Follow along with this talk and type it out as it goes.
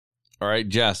All right,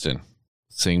 Justin,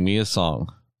 sing me a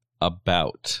song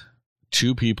about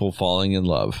two people falling in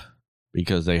love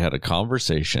because they had a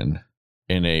conversation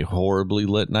in a horribly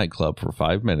lit nightclub for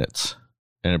 5 minutes.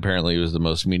 And apparently it was the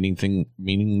most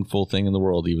meaningful thing in the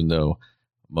world, even though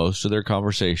most of their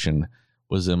conversation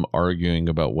was them arguing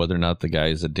about whether or not the guy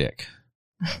is a dick.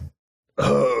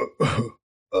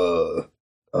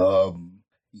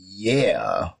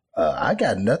 Yeah. I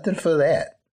got nothing for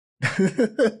that.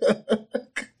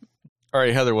 All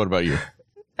right, Heather, what about you?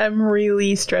 I'm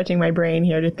really stretching my brain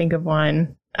here to think of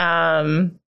one.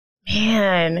 Man,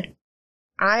 I'm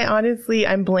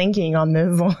blanking on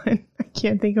this one. I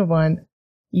can't think of one.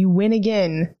 You win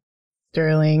again,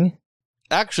 Sterling.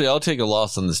 Actually, I'll take a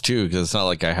loss on this too, because it's not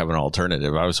like I have an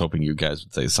alternative. I was hoping you guys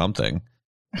would say something.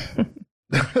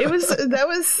 That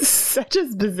was such a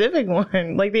specific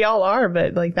one. Like they all are,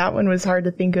 but like that one was hard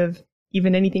to think of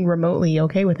even anything remotely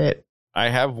okay with it. I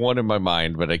have one in my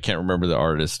mind, but I can't remember the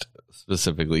artist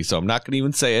specifically, so I'm not going to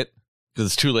even say it because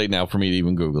it's too late now for me to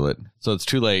even Google it. So it's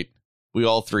too late. We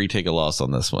all three take a loss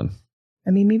on this one.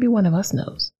 I mean, maybe one of us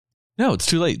knows. No, it's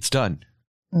too late. It's done.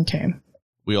 Okay.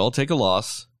 We all take a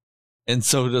loss, and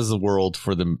so does the world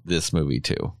for this movie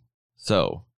too.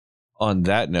 So on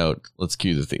that note, let's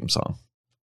cue the theme song.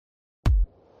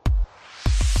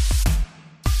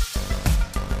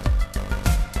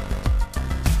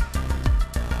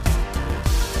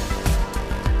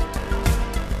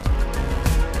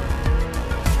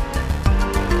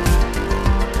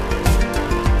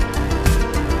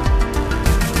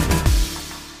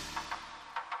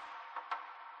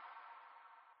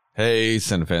 Hey,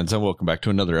 Cinefans, and welcome back to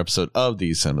another episode of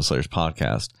the Cinema Slayers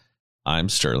podcast. I'm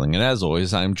Sterling, and as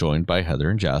always, I'm joined by Heather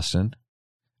and Justin.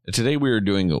 Today we are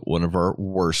doing one of our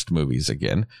worst movies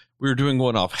again. We're doing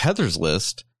one off Heather's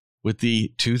list with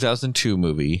the 2002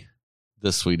 movie,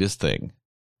 The Sweetest Thing,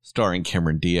 starring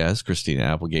Cameron Diaz, Christina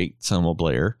Applegate, Selma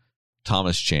Blair,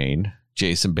 Thomas Jane,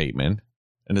 Jason Bateman,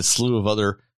 and a slew of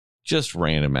other just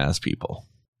random ass people.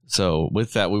 So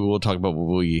with that, we will talk about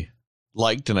what we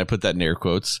liked, and I put that in air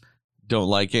quotes, don't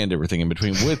like, and everything in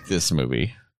between with this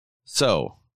movie.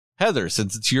 So, Heather,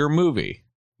 since it's your movie,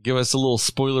 give us a little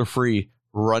spoiler-free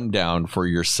rundown for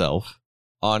yourself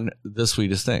on The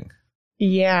Sweetest Thing.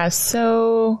 Yeah,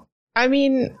 so, I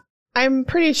mean, I'm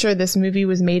pretty sure this movie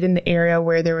was made in the era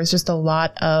where there was just a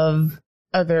lot of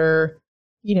other,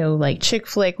 like chick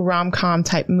flick, rom-com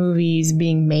type movies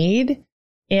being made.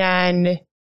 And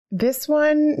this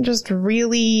one just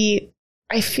really,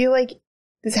 I feel like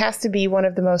this has to be one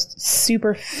of the most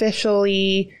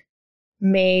superficially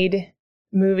made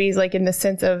movies, like in the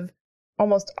sense of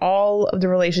almost all of the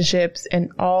relationships and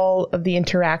all of the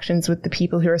interactions with the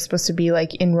people who are supposed to be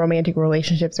like in romantic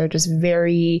relationships are just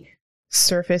very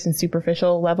surface and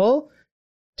superficial level,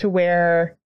 to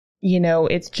where,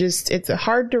 it's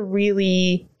hard to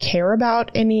really care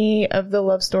about any of the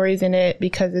love stories in it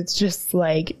because it's just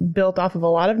like built off of a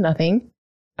lot of nothing.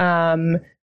 I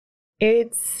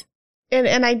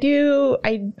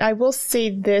will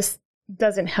say this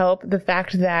doesn't help the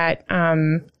fact that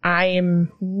I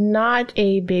am not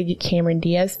a big Cameron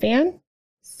Diaz fan,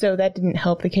 so that didn't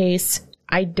help the case.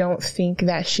 I don't think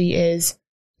that she is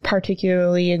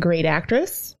particularly a great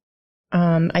actress.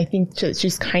 I think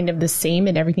she's kind of the same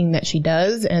in everything that she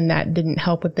does, and that didn't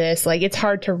help with this. Like, it's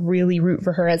hard to really root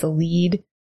for her as a lead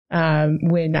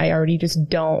when I already just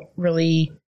don't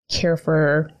really care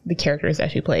for the characters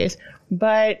that she plays.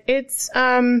 But it's,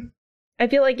 I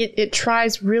feel like it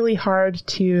tries really hard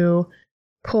to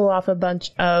pull off a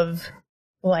bunch of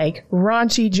like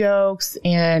raunchy jokes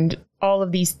and all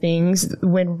of these things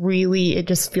when really it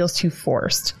just feels too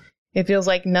forced. It feels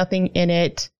like nothing in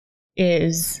it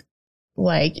is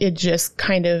like, it just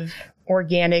kind of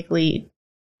organically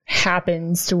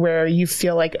happens to where you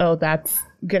feel like, oh, that's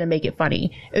going to make it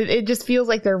funny. It just feels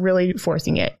like they're really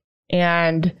forcing it.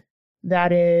 And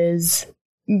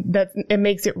it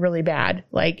makes it really bad.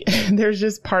 Like, there's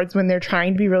just parts when they're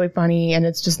trying to be really funny and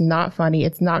it's just not funny.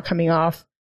 It's not coming off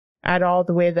at all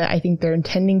the way that I think they're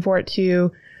intending for it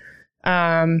to.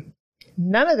 None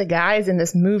of the guys in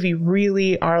this movie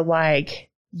really are like,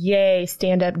 yay,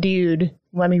 stand up dude,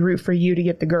 let me root for you to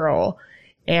get the girl.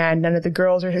 And none of the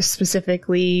girls are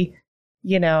specifically,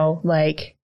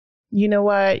 like, you know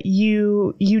what,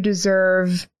 you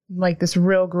deserve like this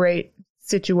real great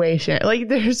situation. Like,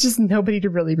 there's just nobody to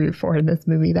really root for in this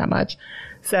movie that much.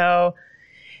 So,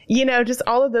 just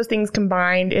all of those things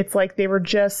combined, it's like they were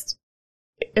just,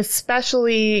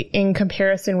 especially in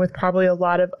comparison with probably a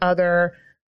lot of other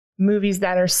movies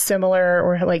that are similar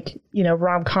or like,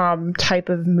 rom-com type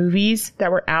of movies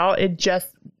that were out, it just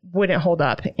wouldn't hold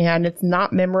up, and it's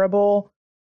not memorable,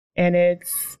 and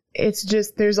it's it's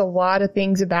just, there's a lot of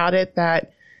things about it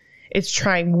that it's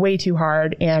trying way too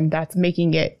hard, and that's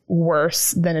making it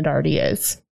worse than it already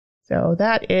is. So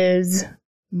that is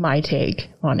my take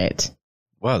on it.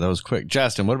 Wow, that was quick.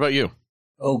 Justin, what about you?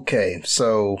 Okay,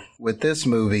 so with this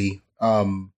movie, I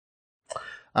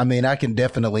mean, I can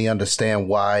definitely understand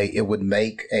why it would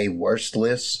make a worst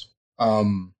list.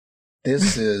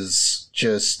 This is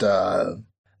just, and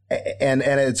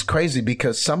it's crazy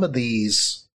because some of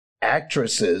these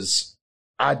actresses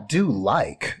I do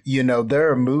like. You know,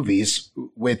 there are movies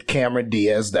with Cameron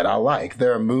Diaz that I like.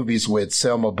 There are movies with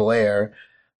Selma Blair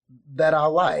that I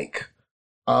like.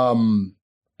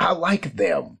 I like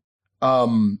them.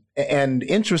 And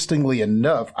interestingly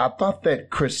enough, I thought that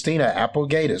Christina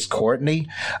Applegate as Courtney,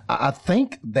 I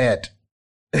think that,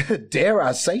 dare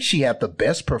I say, she had the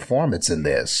best performance in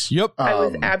this. Yep. I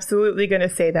was absolutely going to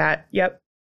say that. Yep.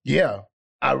 Yeah.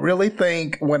 I really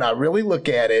think when I really look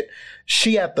at it,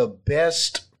 she had the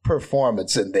best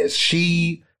performance in this.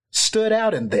 She stood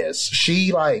out in this.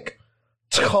 She like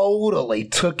totally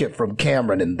took it from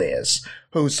Cameron in this,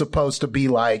 who's supposed to be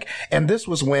like, and this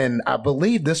was when, I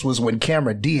believe this was when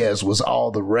Cameron Diaz was all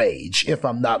the rage, if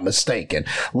I'm not mistaken.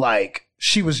 Like,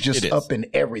 she was just up in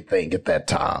everything at that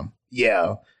time.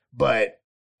 Yeah. But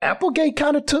Applegate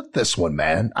kind of took this one,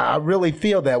 man. I really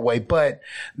feel that way. But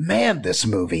man, this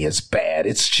movie is bad.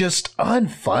 It's just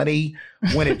unfunny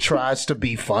when it tries to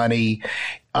be funny.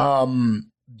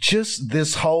 Just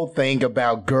this whole thing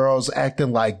about girls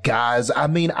acting like guys. I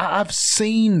mean, I've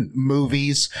seen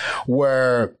movies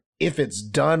where if it's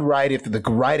done right, if the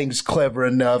writing's clever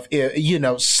enough, you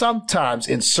know, sometimes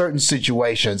in certain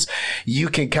situations, you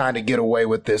can kind of get away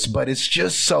with this, but it's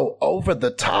just so over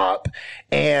the top.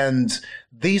 And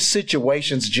these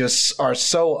situations just are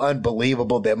so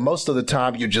unbelievable that most of the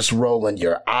time you're just rolling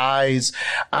your eyes.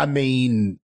 I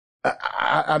mean,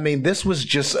 this was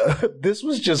just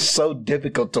so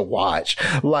difficult to watch.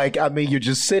 Like, I mean, you're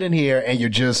just sitting here and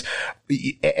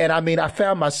and I mean, I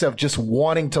found myself just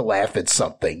wanting to laugh at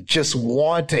something, just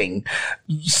wanting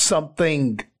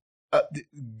something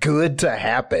good to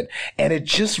happen. And it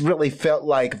just really felt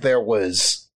like there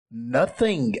was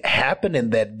nothing happening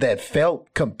that felt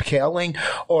compelling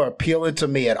or appealing to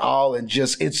me at all. And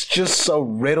it's just so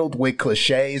riddled with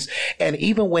cliches. And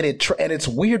even when and it's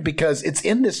weird because it's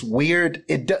in this weird,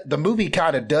 the movie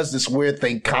kind of does this weird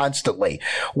thing constantly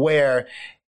where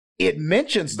it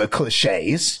mentions the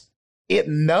cliches. It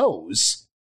knows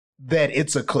that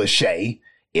it's a cliche.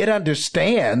 It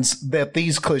understands that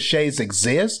these cliches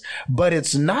exist, but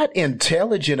it's not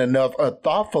intelligent enough or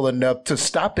thoughtful enough to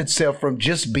stop itself from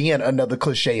just being another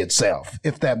cliche itself,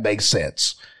 if that makes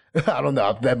sense. I don't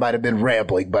know if that might have been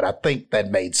rambling, but I think that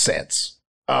made sense.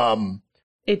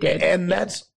 It did. And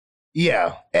that's,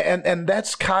 yeah. And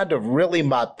that's kind of really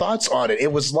my thoughts on it.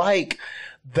 It was like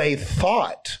they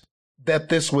thought that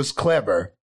this was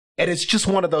clever. And it's just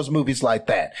one of those movies like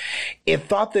that. It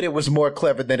thought that it was more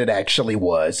clever than it actually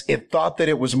was. It thought that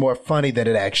it was more funny than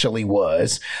it actually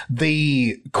was.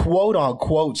 The quote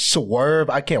unquote swerve,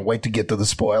 I can't wait to get to the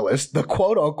spoilers. The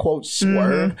quote unquote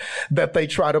swerve that they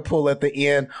try to pull at the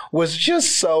end was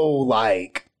just so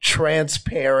like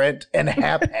transparent and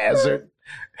haphazardly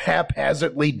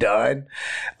done.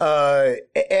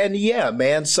 And yeah,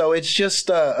 man, so it's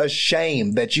just a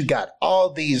shame that you got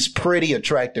all these pretty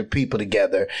attractive people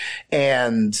together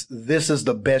and this is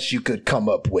the best you could come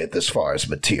up with as far as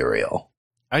material.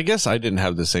 I guess I didn't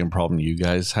have the same problem you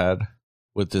guys had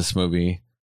with this movie,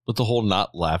 with the whole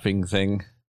not laughing thing,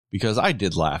 because I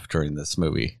did laugh during this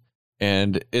movie.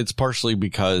 And it's partially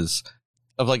because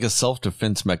of like a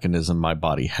self-defense mechanism my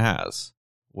body has.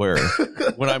 Where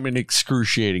when I'm in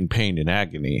excruciating pain and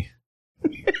agony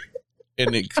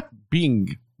and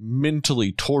being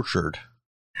mentally tortured,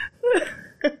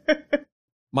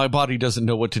 my body doesn't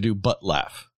know what to do but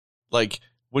laugh. Like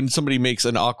when somebody makes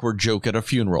an awkward joke at a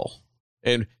funeral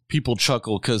and people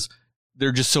chuckle because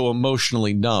they're just so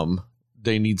emotionally numb,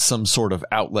 they need some sort of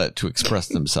outlet to express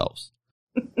themselves.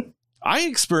 I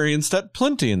experienced that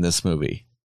plenty in this movie.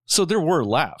 So there were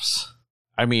laughs.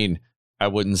 I mean, I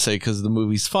wouldn't say because the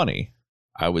movie's funny.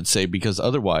 I would say because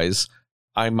otherwise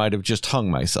I might have just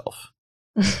hung myself.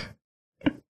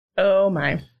 Oh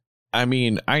my. I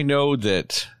mean, I know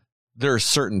that there are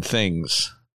certain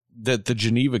things that the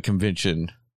Geneva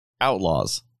Convention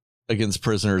outlaws against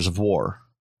prisoners of war,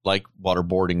 like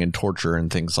waterboarding and torture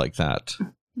and things like that.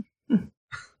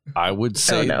 I would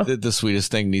say that the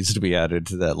sweetest thing needs to be added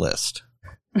to that list.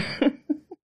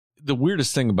 The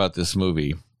weirdest thing about this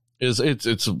movie is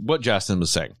it's what Justin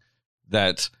was saying,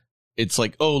 that it's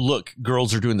like, oh, look,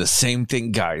 girls are doing the same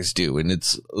thing guys do. And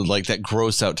it's like that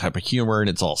gross out type of humor, and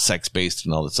it's all sex based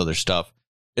and all this other stuff.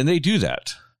 And they do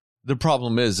that. The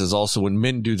problem is also when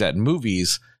men do that in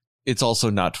movies, it's also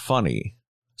not funny.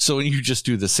 So when you just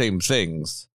do the same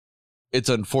things, it's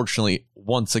unfortunately,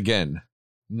 once again,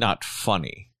 not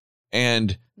funny.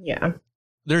 And yeah,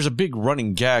 there's a big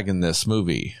running gag in this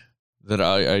movie that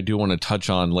I do want to touch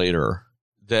on later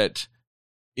that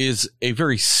is a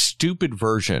very stupid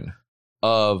version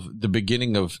of the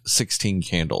beginning of 16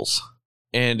 Candles.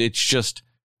 And it's just,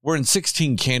 we're in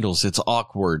 16 Candles. It's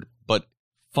awkward, but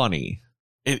funny.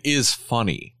 It is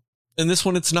funny. And this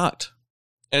one, it's not.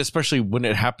 And especially when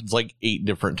it happens like 8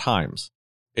 different times,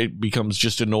 it becomes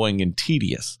just annoying and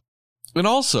tedious. And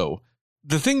also,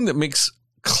 the thing that makes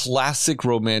classic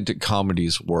romantic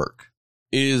comedies work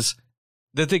is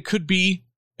that they could be,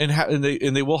 and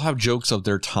they will have jokes of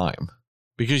their time,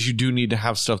 because you do need to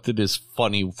have stuff that is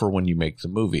funny for when you make the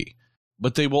movie.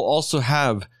 But they will also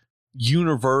have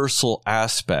universal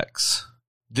aspects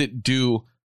that do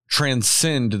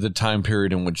transcend the time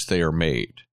period in which they are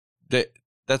made.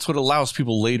 That's what allows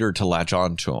people later to latch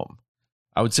on to them.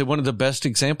 I would say one of the best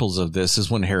examples of this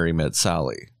is When Harry Met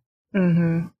Sally.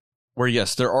 Mm-hmm. Where,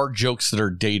 yes, there are jokes that are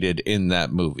dated in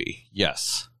that movie.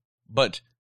 Yes. But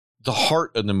the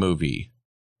heart of the movie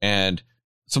and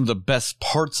some of the best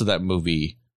parts of that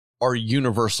movie are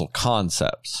universal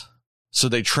concepts. So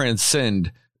they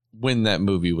transcend when that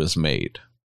movie was made.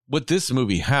 What this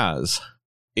movie has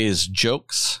is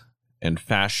jokes and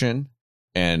fashion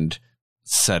and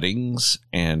settings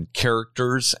and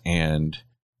characters, and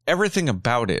everything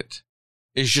about it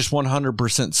is just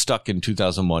 100% stuck in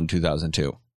 2001,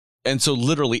 2002. And so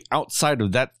literally outside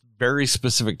of that very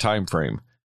specific time frame,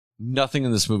 nothing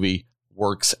in this movie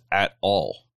works at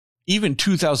all. Even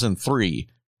 2003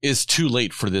 is too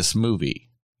late for this movie.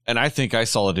 And I think I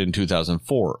saw it in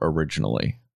 2004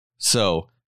 originally. So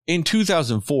in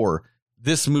 2004,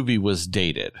 this movie was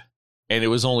dated, and it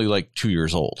was only like 2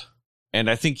 years old. And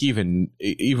I think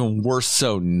even worse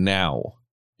so now,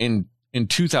 in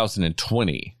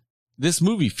 2020, this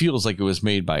movie feels like it was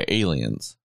made by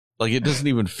aliens. Like, it doesn't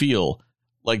even feel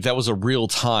like that was a real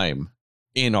time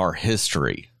in our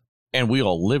history, and we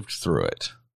all lived through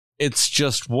it. It's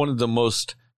just one of the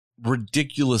most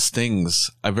ridiculous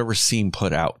things I've ever seen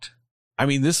put out. I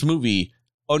mean, this movie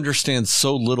understands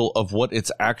so little of what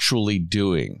it's actually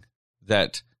doing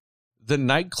that the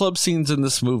nightclub scenes in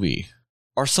this movie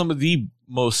are some of the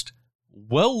most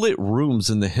well-lit rooms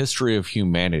in the history of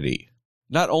humanity.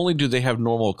 Not only do they have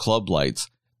normal club lights,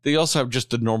 they also have just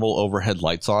the normal overhead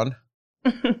lights on.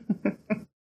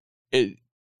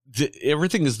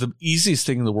 Everything is the easiest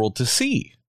thing in the world to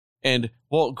see. And,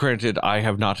 well, granted, I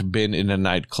have not been in a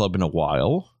nightclub in a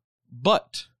while,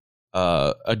 but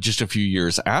just a few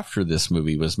years after this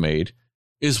movie was made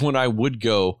is when I would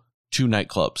go to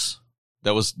nightclubs.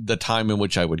 That was the time in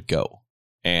which I would go.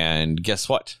 And guess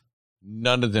what?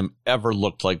 None of them ever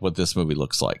looked like what this movie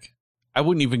looks like. I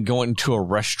wouldn't even go into a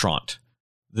restaurant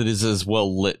that is as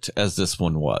well lit as this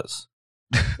one was.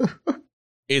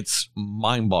 It's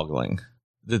mind-boggling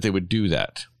that they would do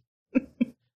that.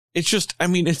 It's just, I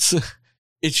mean, it's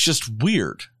just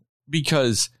weird,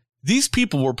 because these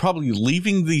people were probably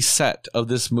leaving the set of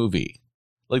this movie.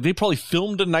 Like, they probably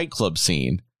filmed a nightclub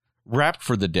scene, wrapped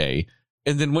for the day,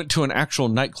 and then went to an actual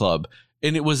nightclub,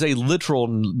 and it was a literal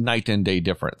night and day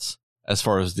difference as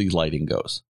far as the lighting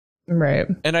goes. Right.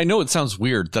 And I know it sounds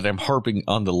weird that I'm harping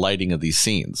on the lighting of these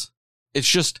scenes. It's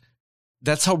just,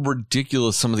 that's how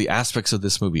ridiculous some of the aspects of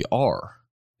this movie are,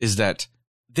 is that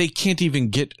they can't even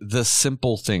get the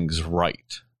simple things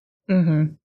right.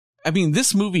 Mm-hmm. I mean,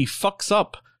 this movie fucks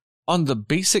up on the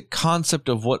basic concept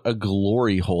of what a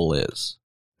glory hole is.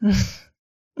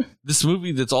 This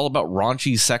movie that's all about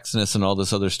raunchy sexiness and all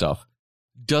this other stuff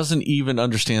doesn't even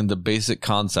understand the basic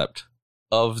concept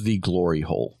of the glory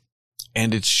hole.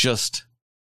 And it's just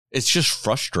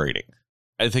frustrating,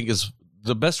 I think, is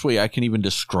the best way I can even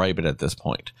describe it at this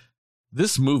point.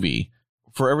 This movie,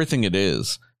 for everything it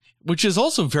is, which is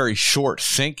also very short,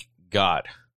 thank God.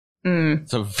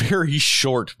 It's a very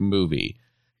short movie.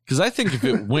 Because I think if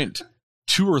it went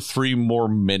 2 or 3 more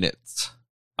minutes,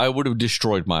 I would have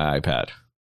destroyed my iPad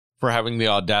for having the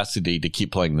audacity to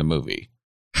keep playing the movie.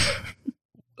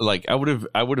 Like, I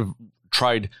would have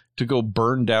tried to go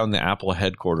burn down the Apple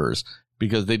headquarters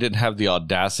because they didn't have the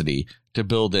audacity to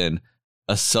build in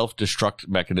a self-destruct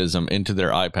mechanism into their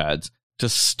iPads to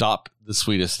stop the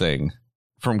sweetest thing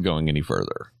from going any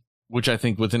further, which I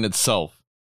think within itself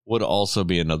would also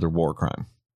be another war crime.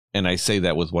 And I say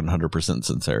that with 100%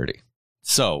 sincerity.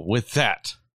 So with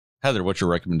that, Heather, what's your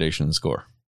recommendation and score?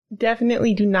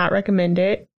 definitely do not recommend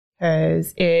it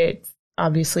because it's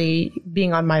obviously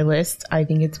being on my list. I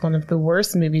think it's one of the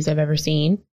worst movies I've ever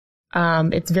seen.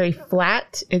 It's very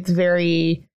flat. It's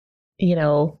very,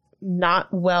 not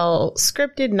well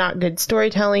scripted, not good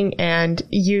storytelling. And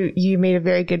you made a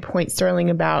very good point,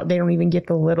 Sterling, about they don't even get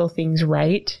the little things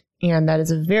right. And that is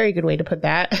a very good way to put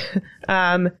that.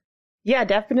 Yeah,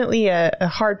 definitely a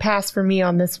hard pass for me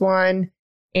on this one.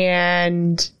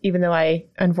 And even though I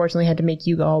unfortunately had to make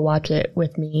you all watch it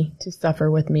with me to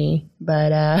suffer with me,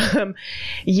 but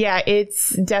yeah,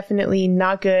 it's definitely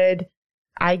not good.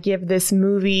 I give this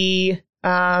movie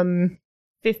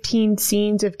 15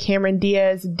 scenes of Cameron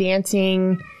Diaz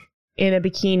dancing in a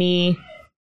bikini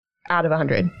out of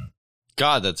 100.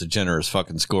 God, that's a generous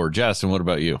fucking score. Justin, what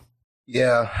about you?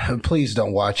 Yeah, please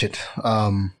don't watch it.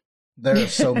 There are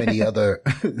so many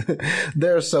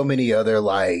other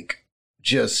like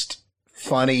just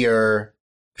funnier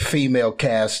female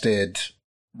casted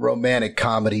romantic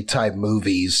comedy type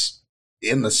movies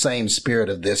in the same spirit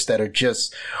of this that are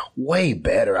just way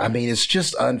better. I mean, it's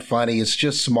just unfunny. It's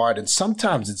just smart. And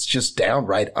sometimes it's just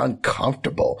downright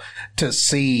uncomfortable to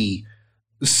see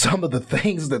some of the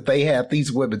things that they have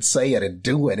these women saying and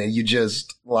doing. And you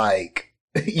just like,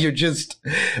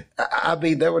 I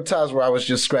mean, there were times where I was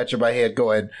just scratching my head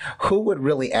going, who would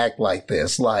really act like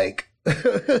this? Like,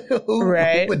 who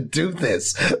would do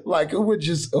this? Like, who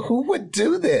would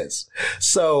do this?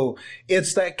 So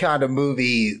it's that kind of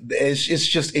movie. It's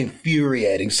just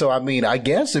infuriating. So, I mean, I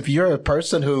guess if you're a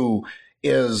person who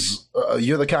is,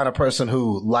 you're the kind of person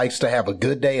who likes to have a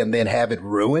good day and then have it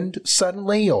ruined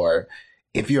suddenly, or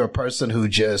if you're a person who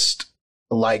just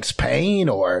likes pain,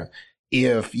 or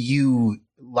if you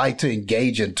like to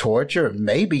engage in torture,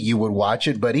 maybe you would watch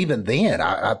it. But even then,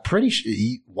 I'm pretty sure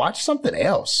you watch something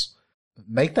else.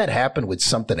 Make that happen with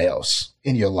something else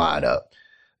in your lineup.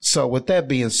 So with that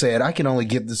being said, I can only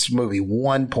give this movie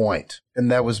 1 point.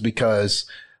 And that was because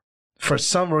for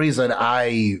some reason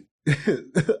I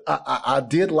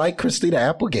did like Christina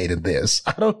Applegate in this.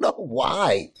 I don't know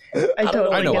why. I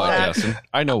know why, Justin.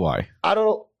 I know why.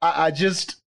 I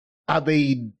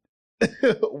mean,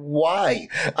 why?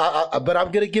 But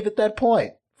I'm going to give it that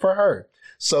point for her.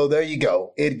 So there you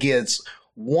go. It gets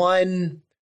 1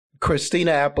 Christina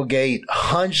Applegate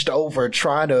hunched over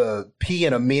trying to pee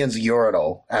in a men's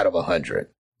urinal out of 100.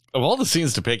 Of all the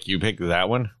scenes to pick, you picked that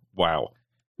one? Wow.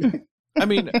 I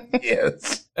mean,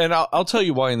 yes. And I'll tell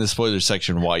you why in the spoiler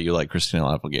section why you like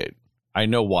Christina Applegate. I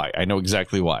know why. I know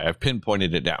exactly why. I've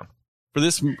pinpointed it down. For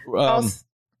this,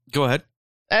 go ahead.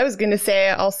 I was going to say,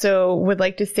 I also would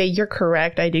like to say you're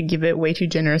correct. I did give it way too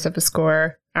generous of a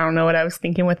score. I don't know what I was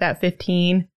thinking with that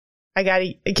 15.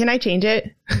 Can I change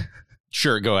it?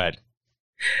 Sure, go ahead.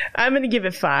 I'm going to give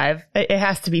it 5. It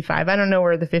has to be 5. I don't know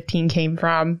where the 15 came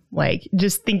from. Like,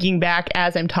 just thinking back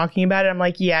as I'm talking about it, I'm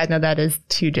like, yeah, no, that is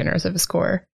too generous of a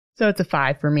score. So it's a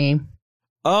 5 for me.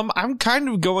 I'm kind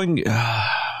of going,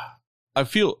 I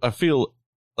feel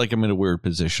like I'm in a weird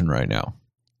position right now.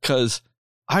 Because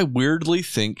I weirdly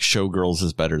think Showgirls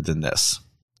is better than this.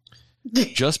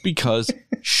 Just because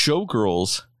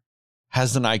Showgirls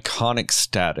has an iconic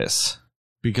status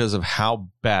because of how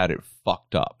bad it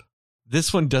fucked up.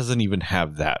 This one doesn't even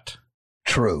have that.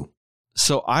 True.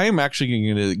 So I am actually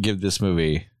going to give this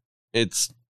movie,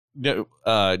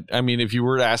 I mean, if you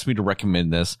were to ask me to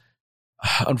recommend this,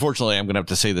 unfortunately, I'm going to have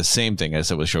to say the same thing I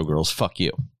said with Showgirls. Fuck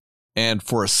you. And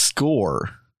for a score,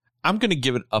 I'm going to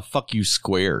give it a fuck you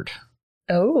squared.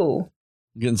 Oh.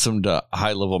 Getting some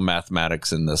high level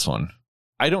mathematics in this one.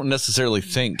 I don't necessarily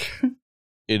think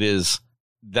it is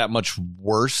that much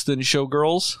worse than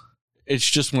Showgirls. It's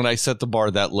just when I set the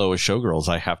bar that low as Showgirls,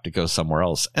 I have to go somewhere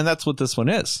else. And that's what this one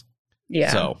is.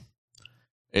 Yeah. So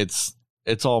it's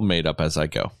all made up as I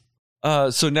go.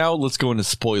 So now let's go into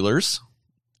spoilers.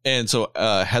 And so,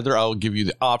 Heather, I'll give you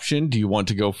the option. Do you want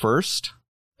to go first?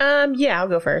 Yeah, I'll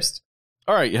go first.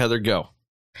 All right, Heather, go.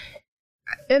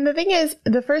 And the thing is,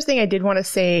 the first thing I did want to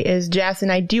say is, Jason,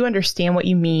 I do understand what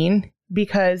you mean,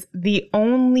 because the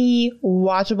only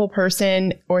watchable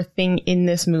person or thing in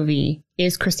this movie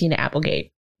is Christina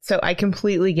Applegate. So I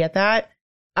completely get that.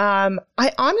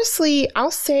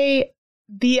 I'll say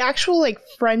the actual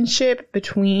friendship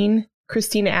between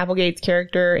Christina Applegate's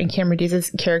character and Cameron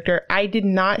Diaz's character, I did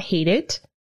not hate it.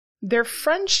 Their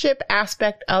friendship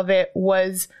aspect of it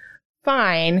was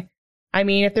fine. I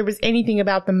mean, if there was anything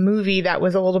about the movie that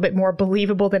was a little bit more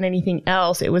believable than anything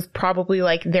else, it was probably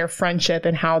their friendship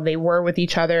and how they were with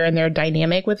each other and their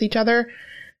dynamic with each other.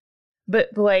 But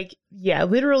yeah,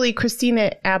 literally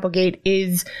Christina Applegate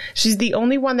she's the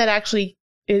only one that actually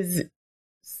is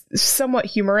somewhat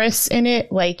humorous in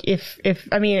it. Like if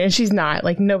I mean, and she's not,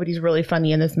 like, nobody's really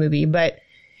funny in this movie, but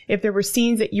if there were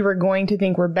scenes that you were going to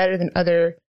think were better than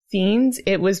other scenes,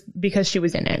 it was because she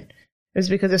was in it. It was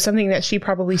because of something that she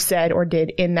probably said or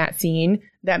did in that scene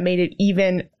that made it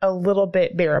even a little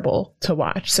bit bearable to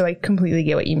watch. So I completely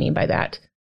get what you mean by that.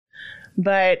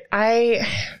 But I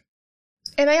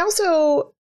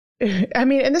also, I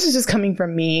mean, and this is just coming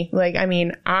from me. Like, I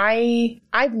mean,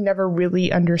 I've never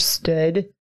really understood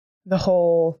the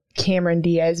whole Cameron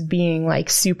Diaz being like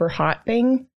super hot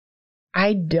thing.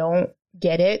 I don't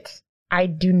get it. I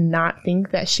do not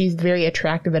think that she's very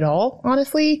attractive at all,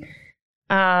 honestly.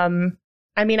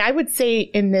 I mean, I would say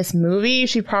in this movie,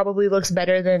 she probably looks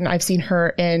better than I've seen her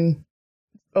in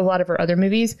a lot of her other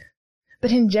movies.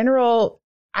 But in general,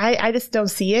 I just don't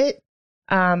see it.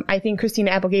 I think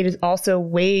Christina Applegate is also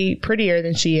way prettier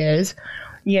than she is,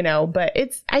 you know, but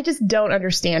I just don't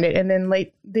understand it. And then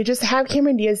like they just have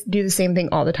Cameron Diaz do the same thing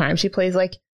all the time. She plays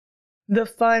like the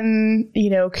fun, you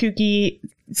know, kooky,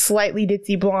 slightly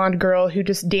ditzy blonde girl who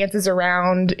just dances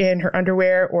around in her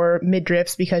underwear or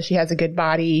midriffs because she has a good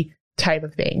body type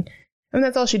of thing. And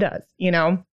that's all she does, you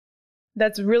know.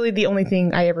 That's really the only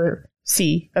thing I ever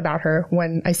see about her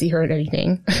when I see her in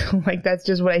anything. Like, that's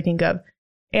just what I think of.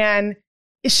 And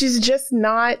she's just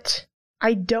not,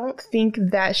 I don't think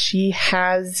that she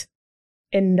has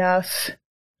enough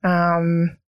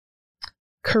charisma.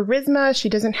 She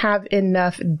doesn't have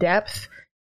enough depth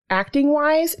acting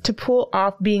wise to pull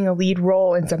off being a lead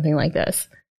role in something like this.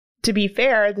 To be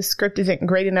fair, the script isn't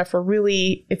great enough for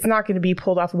really, it's not going to be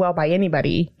pulled off well by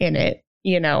anybody in it,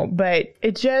 you know, but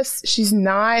it just, she's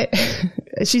not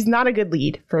a good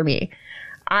lead for me.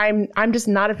 I'm just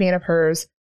not a fan of hers.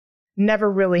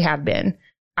 Never really have been.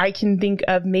 I can think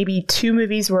of maybe 2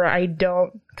 movies where I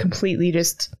don't completely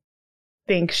just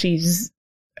think she's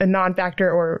a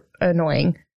non-factor or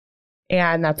annoying.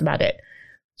 And that's about it.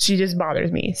 She just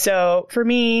bothers me. So for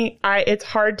me, it's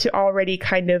hard to already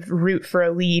kind of root for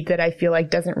a lead that I feel like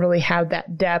doesn't really have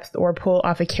that depth or pull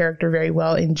off a character very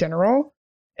well in general.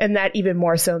 And that even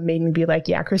more so made me be like,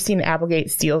 yeah, Christina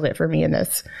Applegate steals it for me in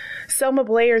this. Selma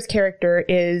Blair's character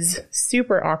is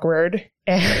super awkward.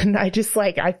 And I just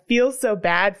like, I feel so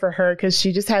bad for her because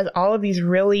she just has all of these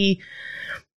really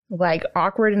like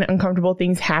awkward and uncomfortable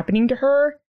things happening to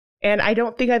her. And I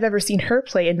don't think I've ever seen her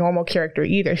play a normal character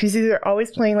either. She's either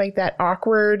always playing like that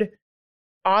awkward,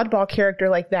 oddball character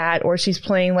like that, or she's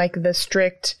playing like the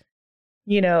strict,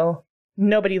 you know,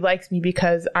 nobody likes me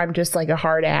because I'm just like a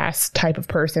hard ass type of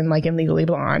person, like in Legally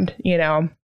Blonde, you know?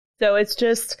 So it's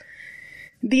just,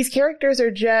 these characters are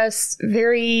just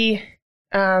very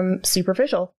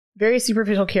superficial, very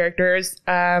superficial characters.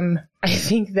 I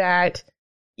think that,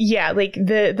 yeah, like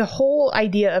the whole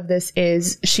idea of this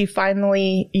is she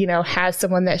finally, you know, has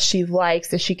someone that she likes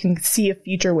that she can see a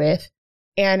future with.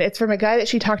 And it's from a guy that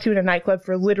she talked to in a nightclub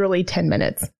for literally 10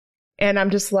 minutes. And I'm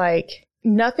just like,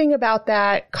 nothing about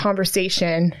that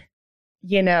conversation,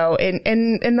 you know,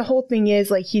 and the whole thing is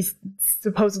like he's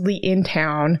supposedly in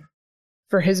town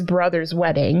for his brother's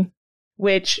wedding,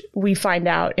 which we find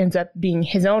out ends up being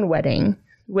his own wedding,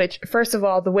 which, first of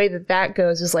all, the way that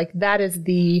goes is like, that is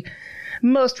the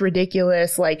most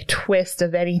ridiculous like twist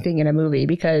of anything in a movie,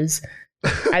 because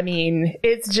I mean,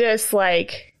 it's just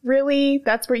like, really,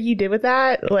 that's what you did with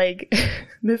that, like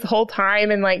this whole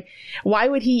time? And like, why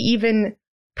would he even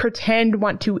pretend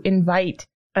want to invite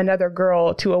another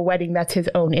girl to a wedding that's his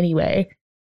own anyway?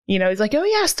 You know, he's like, oh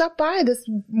yeah, stop by this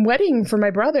wedding for my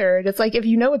brother. And it's like, if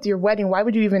you know it's your wedding, why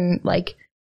would you even like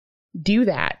do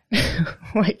that?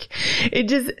 Like, it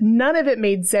just, none of it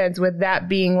made sense with that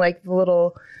being like the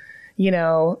little, you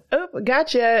know, oh,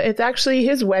 gotcha, it's actually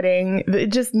his wedding. It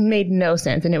just made no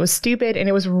sense, and it was stupid, and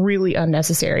it was really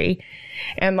unnecessary.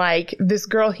 And like, this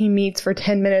girl he meets for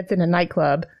 10 minutes in a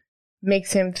nightclub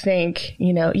makes him think,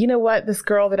 you know what, this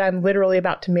girl that I'm literally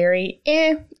about to marry,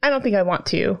 I don't think I want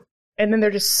to. And then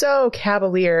they're just so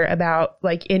cavalier about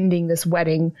like ending this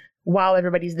wedding while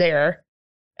everybody's there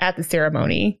at the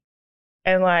ceremony.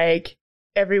 And like,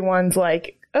 everyone's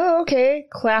like, oh, okay,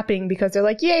 clapping because they're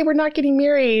like, yay, we're not getting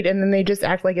married. And then they just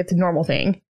act like it's a normal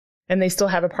thing. And they still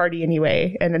have a party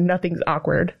anyway, and then nothing's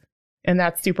awkward. And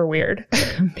that's super weird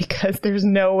because there's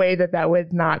no way that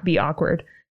would not be awkward.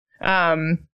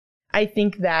 I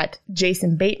think that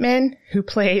Jason Bateman, who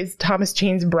plays Thomas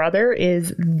Jane's brother,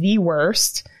 is the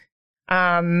worst.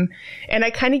 And I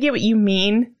kind of get what you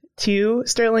mean too,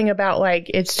 Sterling, about like,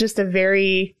 it's just a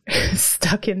very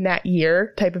stuck in that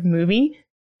year type of movie.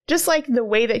 Just like the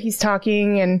way that he's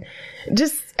talking and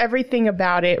just everything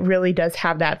about it really does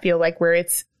have that feel like where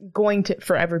it's going to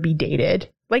forever be dated.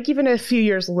 like even a few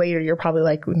years later, you're probably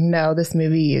like, no, this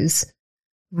movie is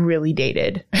really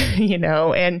dated, you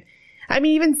know? And I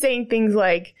mean, even saying things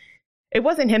like, it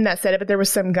wasn't him that said it, but there was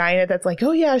some guy in it that's like,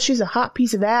 oh yeah, she's a hot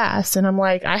piece of ass. And I'm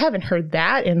like, I haven't heard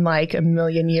that in like a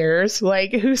million years.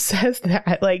 Like, who says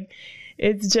that? Like,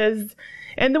 it's just,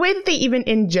 and the way that they even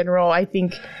in general, I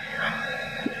think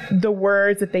the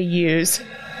words that they use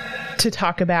to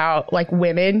talk about like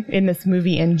women in this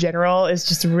movie in general is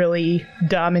just really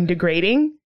dumb and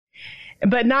degrading,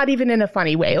 but not even in a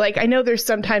funny way. Like, I know there's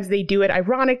sometimes they do it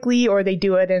ironically or they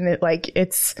do it and it like,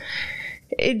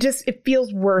 it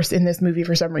feels worse in this movie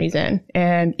for some reason.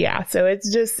 And yeah, so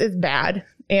it's bad.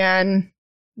 And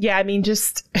yeah, I mean,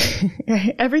 just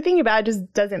everything about it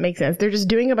just doesn't make sense. They're just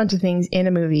doing a bunch of things in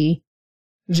a movie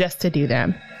just to do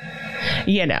them,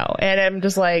 you know, and I'm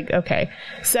just like, okay.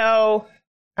 So,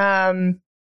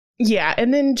 yeah.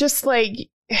 And then just like,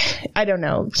 I don't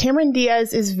know, Cameron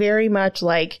Diaz is very much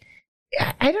like,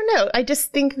 I don't know. I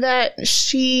just think that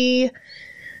she's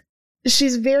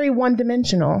very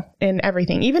one-dimensional in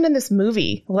everything, even in this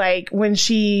movie. Like when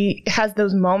she has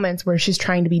those moments where she's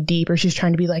trying to be deep or she's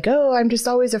trying to be like, oh, I'm just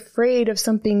always afraid of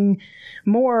something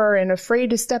more and afraid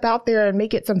to step out there and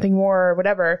make it something more or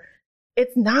whatever.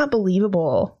 It's not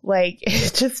believable. Like,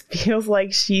 it just feels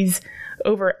like she's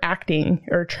overacting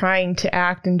or trying to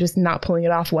act and just not pulling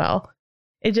it off well.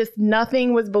 It just,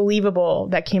 nothing was believable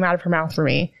that came out of her mouth for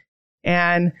me.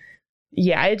 And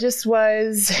yeah, it just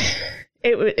was,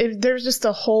 there's just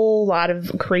a whole lot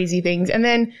of crazy things. And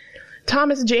then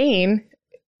Thomas Jane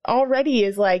already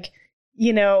is like,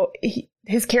 you know,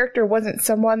 his character wasn't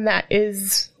someone that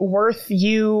is worth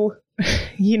you,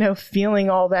 you know, feeling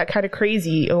all that kind of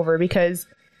crazy over, because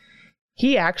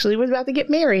he actually was about to get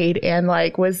married and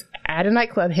like was at a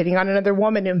nightclub hitting on another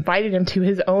woman, invited him to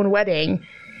his own wedding.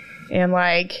 And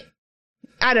like,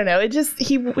 I don't know, it just,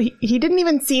 he didn't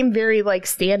even seem very like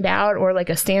stand out or like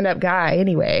a stand up guy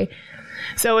anyway.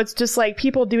 So it's just like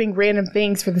people doing random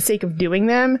things for the sake of doing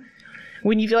them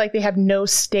when you feel like they have no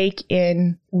stake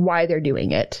in why they're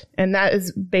doing it. And that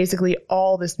is basically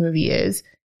all this movie is.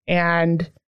 And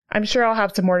I'm sure I'll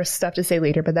have some more stuff to say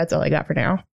later, but that's all I got for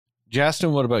now.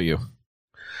 Justin, what about you?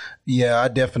 Yeah, I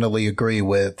definitely agree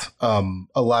with a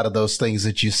lot of those things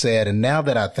that you said. And now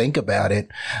that I think about it,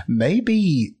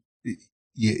 maybe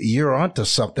you're onto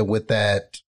something with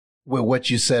that, with what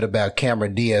you said about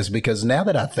Cameron Diaz, because now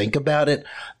that I think about it,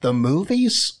 the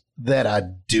movies that I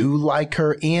do like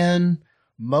her in,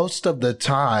 most of the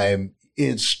time,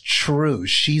 it's true.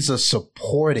 She's a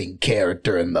supporting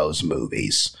character in those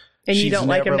movies. And you don't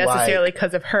like him necessarily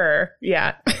because of her.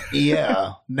 Yeah.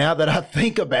 Yeah. Now that I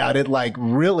think about it, like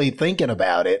really thinking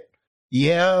about it,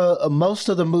 yeah, most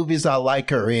of the movies I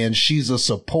like her in, she's a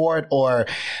support or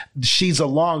she's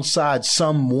alongside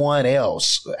someone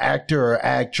else, actor or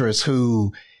actress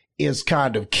who is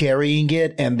kind of carrying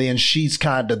it. And then she's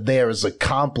kind of there as a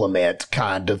compliment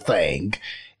kind of thing.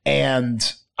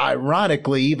 And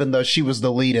ironically, even though she was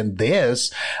the lead in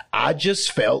this, I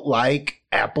just felt like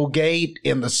Applegate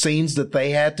in the scenes that they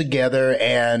had together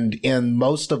and in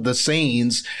most of the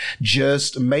scenes,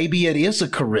 just maybe it is a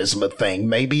charisma thing.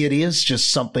 Maybe it is just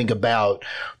something about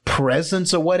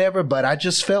presence or whatever, but I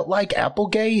just felt like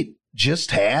Applegate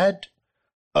just had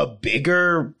a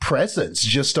bigger presence,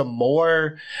 just a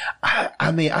more,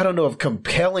 I mean, I don't know if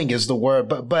compelling is the word,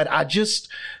 but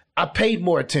I paid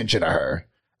more attention to her.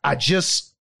 I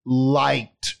just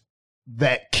liked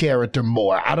that character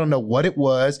more. I don't know what it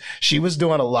was. She was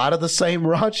doing a lot of the same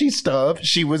raunchy stuff.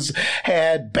 She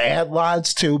had bad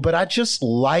lines too, but I just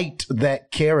liked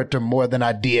that character more than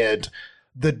I did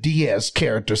the Diaz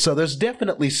character. So there's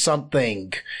definitely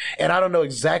something, and I don't know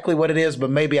exactly what it is, but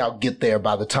maybe I'll get there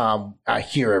by the time I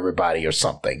hear everybody or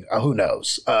something. Who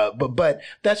knows? But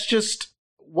that's just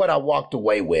what I walked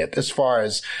away with as far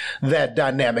as that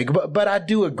dynamic. But I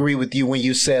do agree with you when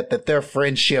you said that their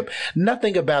friendship,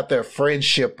 nothing about their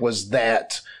friendship was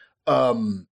that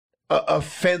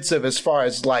offensive as far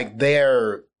as like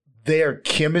their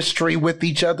chemistry with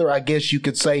each other, I guess you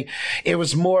could say. It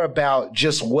was more about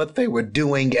just what they were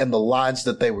doing and the lines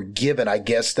that they were given, I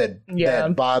guess,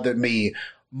 that bothered me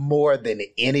more than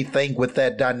anything with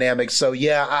that dynamic. So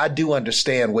yeah, I do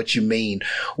understand what you mean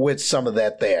with some of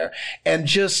that there. And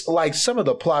just like some of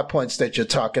the plot points that you're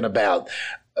talking about,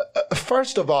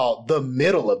 first of all, the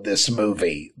middle of this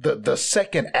movie, the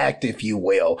second act, if you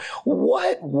will,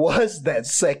 what was that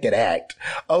second act?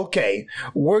 Okay,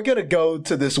 we're going to go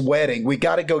to this wedding. We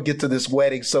got to go get to this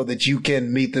wedding so that you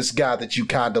can meet this guy that you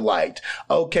kind of liked.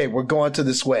 Okay, we're going to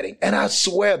this wedding. And I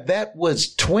swear that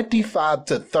was 25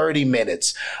 to 30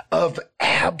 minutes of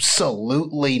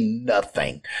absolutely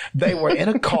nothing. They were in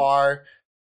a car.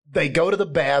 They go to the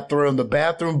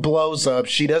bathroom blows up.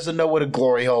 She doesn't know what a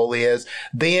glory hole is.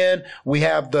 Then we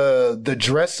have the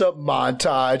dress up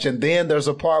montage. And then there's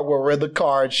a part where we're in the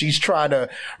car and she's trying to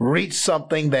reach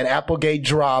something that Applegate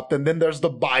dropped. And then there's the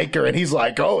biker and he's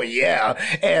like, oh yeah.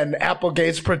 And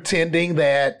Applegate's pretending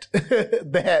that,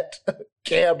 that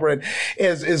Cameron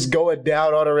is going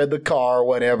down on her in the car or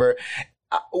whatever.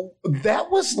 That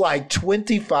was like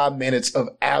 25 minutes of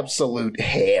absolute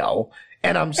hell.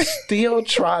 And I'm still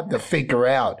trying to figure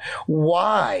out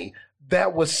why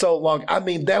that was so long. I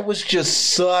mean, that was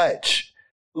just such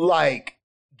like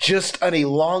just an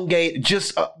elongate,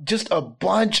 just a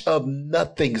bunch of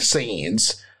nothing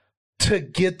scenes to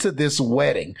get to this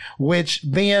wedding, which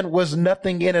then was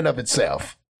nothing in and of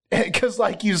itself. Because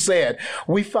like you said,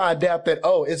 we find out that,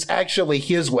 oh, it's actually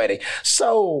his wedding.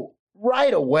 So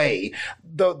right away,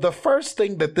 the first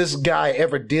thing that this guy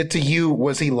ever did to you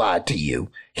was he lied to you.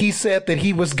 He said that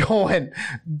he was going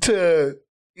to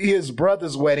his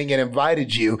brother's wedding and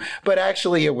invited you, but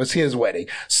actually it was his wedding.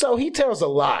 So he tells a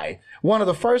lie. One of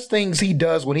the first things he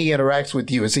does when he interacts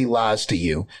with you is he lies to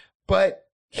you. But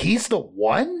he's the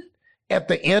one at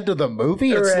the end of the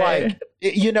movie. It's right. Like,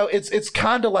 you know, it's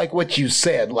kind of like what you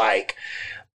said, like,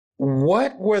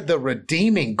 what were the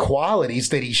redeeming qualities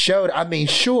that he showed? I mean,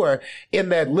 sure, in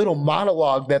that little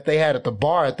monologue that they had at the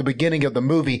bar at the beginning of the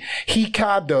movie, he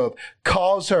kind of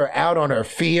calls her out on her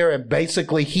fear, and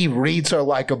basically he reads her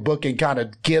like a book and kind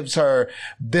of gives her,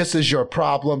 this is your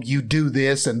problem, you do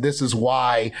this, and this is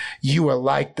why you are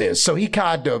like this. So he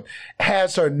kind of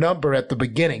has her number at the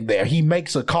beginning there. He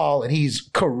makes a call and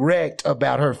he's correct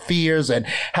about her fears and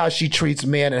how she treats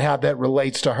men and how that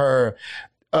relates to her,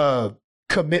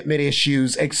 commitment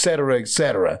issues, et cetera, et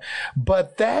cetera.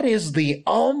 But that is the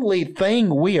only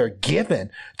thing we are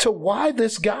given to why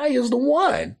this guy is the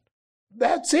one.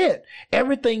 That's it.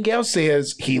 Everything else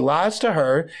is he lies to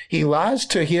her, he lies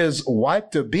to his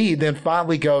wife-to-be, then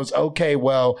finally goes, okay,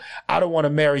 well, I don't want to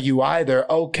marry you either.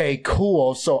 Okay,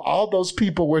 cool. So all those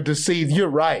people were deceived. You're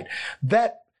right.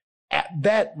 That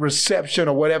reception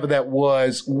or whatever that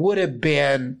was would have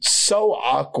been so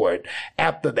awkward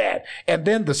after that. And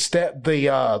then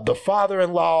the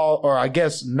father-in-law, or I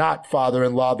guess not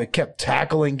father-in-law, that kept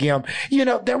tackling him. You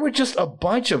know, there were just a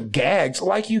bunch of gags.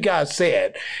 Like you guys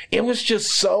said, it was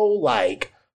just so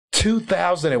like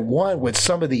 2001 with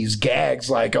some of these gags,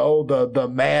 like, oh, the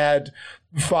mad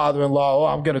father-in-law, oh,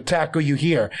 I'm going to tackle you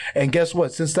here. And guess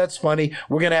what? Since that's funny,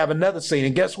 we're going to have another scene.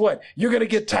 And guess what? You're going to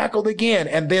get tackled again.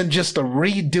 And then just a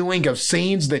redoing of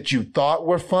scenes that you thought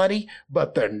were funny,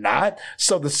 but they're not.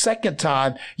 So the second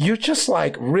time, you're just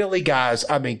like, really, guys?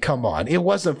 I mean, come on. It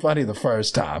wasn't funny the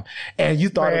first time. And you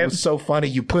thought it was so funny.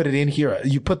 You put it in here.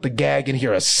 You put the gag in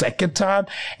here a second time.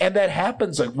 And that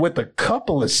happens with a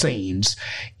couple of scenes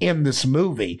in this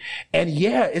movie. And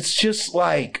yeah, it's just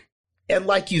like, and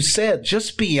like you said,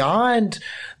 just beyond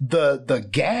the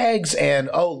gags and,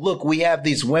 oh, look, we have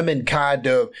these women kind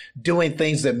of doing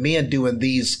things that men do in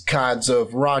these kinds of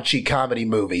raunchy comedy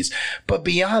movies. But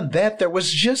beyond that, there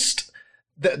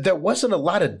wasn't a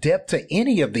lot of depth to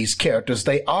any of these characters.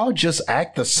 They all just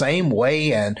act the same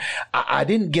way. And I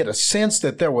didn't get a sense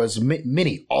that there was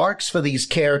many arcs for these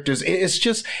characters. It's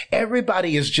just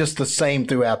everybody is just the same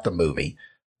throughout the movie.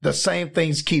 The same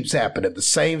things keeps happening, the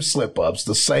same slip-ups,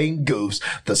 the same goofs,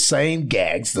 the same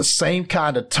gags, the same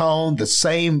kind of tone, the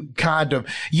same kind of,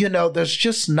 you know, there's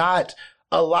just not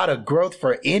a lot of growth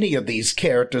for any of these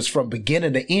characters from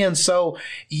beginning to end. So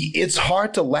it's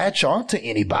hard to latch on to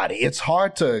anybody. It's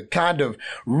hard to kind of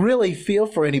really feel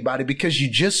for anybody because you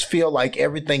just feel like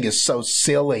everything is so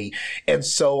silly and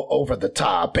so over the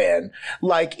top. And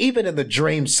like even in the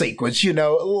dream sequence, you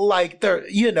know, like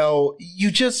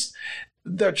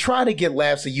they're trying to get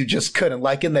laughs that you just couldn't.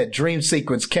 Like in that dream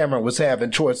sequence Cameron was having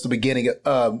towards the beginning,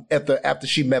 after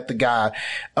she met the guy,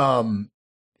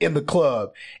 in the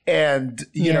club. And,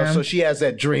 you know, so she has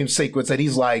that dream sequence and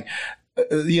he's like,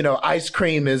 you know, ice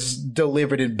cream is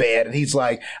delivered in bed. And he's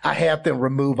like, I have them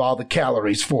remove all the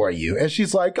calories for you. And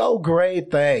she's like, oh, great.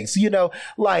 Thanks. You know,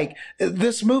 like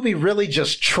this movie really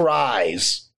just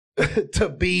tries to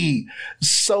be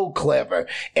so clever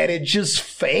and it just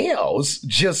fails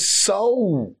just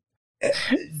so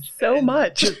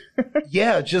much.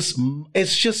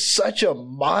 It's just such a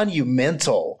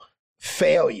monumental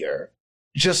failure,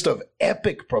 just of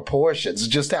epic proportions,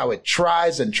 just how it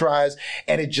tries and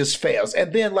it just fails.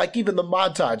 And then like even the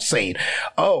montage scene.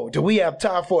 Oh, do we have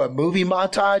time for a movie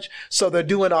montage? So they're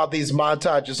doing all these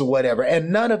montages or whatever. And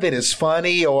none of it is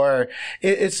funny, or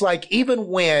it's like, even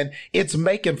when it's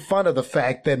making fun of the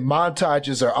fact that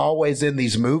montages are always in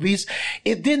these movies,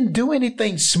 it didn't do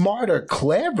anything smart or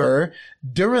clever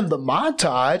during the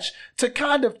montage to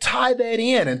kind of tie that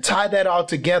in and tie that all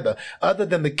together, other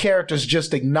than the characters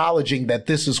just acknowledging that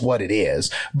this is what it is.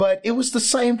 But it was the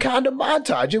same kind of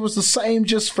montage. It was the same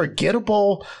just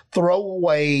forgettable,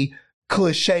 throwaway,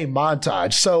 cliche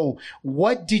montage. So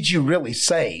what did you really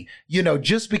say? You know,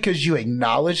 just because you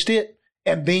acknowledged it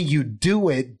and then you do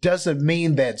it doesn't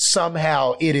mean that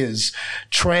somehow it is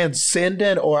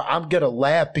transcendent or I'm going to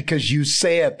laugh because you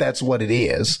said that's what it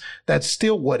is. That's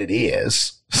still what it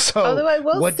is. So, although I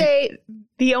will say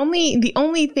the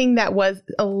only thing that was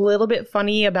a little bit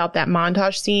funny about that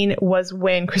montage scene was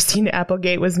when Christina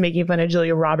Applegate was making fun of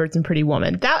Julia Roberts in Pretty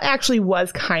Woman. That actually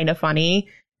was kind of funny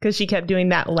because she kept doing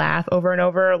that laugh over and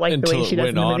over, like until the way she does it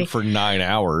in the went movie. on for 9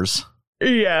 hours.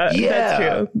 Yeah, that's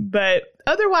true. But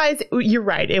otherwise, you're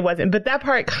right. It wasn't. But that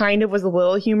part kind of was a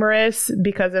little humorous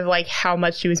because of like how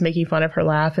much she was making fun of her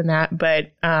laugh and that.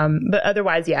 But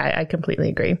otherwise, yeah, I completely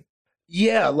agree.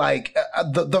 Yeah, like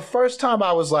the first time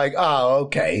I was like, oh,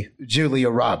 okay, Julia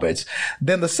Roberts.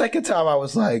 Then the second time I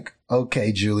was like,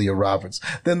 okay, Julia Roberts.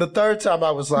 Then the third time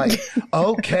I was like,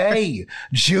 okay,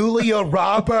 Julia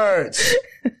Roberts.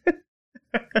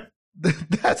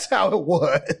 That's how it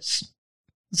was.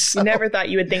 So, you never thought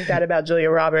you would think that about Julia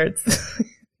Roberts.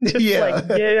 Just like,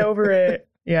 get over it.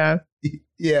 Yeah.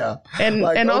 Yeah. And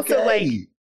like, and also okay.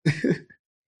 like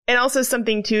and also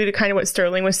something too to kind of what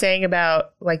Sterling was saying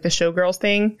about like the Showgirls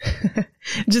thing.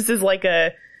 Just as like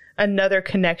another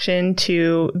connection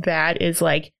to that is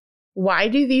like, why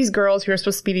do these girls who are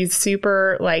supposed to be these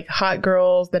super like hot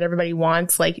girls that everybody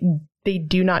wants, like they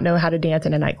do not know how to dance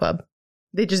in a nightclub?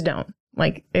 They just don't.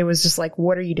 Like it was just like,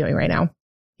 what are you doing right now?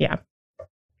 Yeah.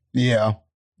 Yeah.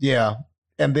 Yeah.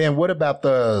 And then what about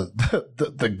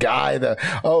the guy that,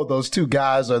 those two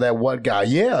guys or that one guy?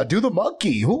 Yeah, do the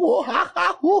monkey. I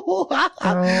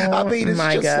mean,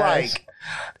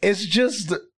 it's just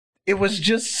like, it was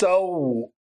just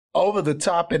so over the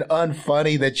top and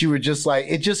unfunny that you were just like,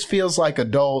 it just feels like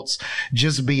adults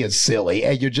just being silly.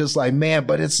 And you're just like, man,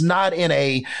 but it's not in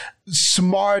a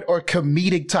smart or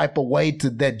comedic type of way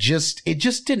it just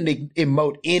didn't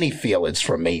emote any feelings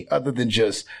from me other than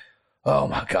just, oh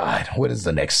my God, what is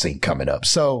the next scene coming up?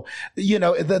 So, you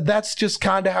know, that's just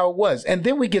kind of how it was. And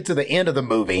then we get to the end of the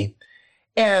movie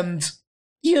and,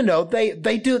 you know,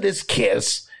 they do this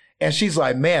kiss and she's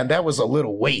like, man, that was a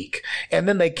little weak. And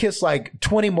then they kiss like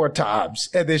 20 more times.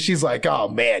 And then she's like, oh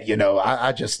man, you know,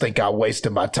 I just think I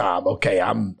wasted my time. Okay.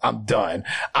 I'm done.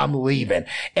 I'm leaving.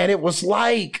 And it was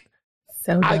like,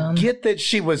 so dumb. I get that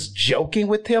she was joking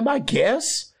with him, I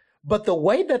guess, but the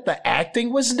way that the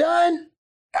acting was done,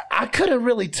 I couldn't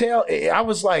really tell. I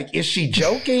was like, is she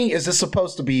joking? Is this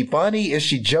supposed to be funny? Is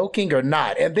she joking or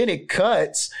not? And then it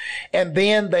cuts and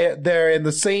then they're in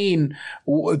the scene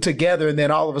together. And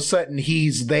then all of a sudden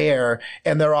he's there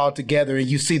and they're all together and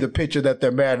you see the picture that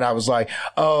they're married. And I was like,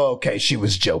 oh, okay. She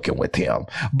was joking with him,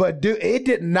 but it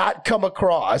did not come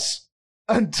across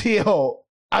until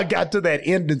I got to that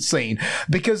ending scene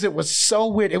because it was so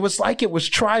weird. It was like it was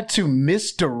trying to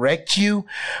misdirect you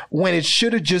when it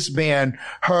should have just been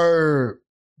her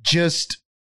just,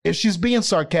 if she's being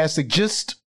sarcastic,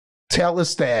 just tell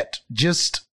us that.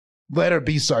 Just let her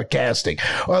be sarcastic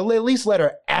or at least let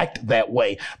her act that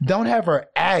way. Don't have her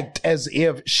act as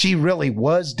if she really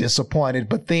was disappointed,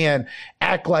 but then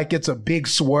act like it's a big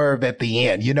swerve at the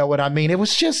end. You know what I mean? That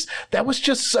was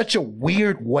just such a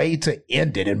weird way to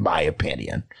end it, in my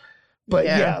opinion. But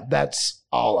yeah, that's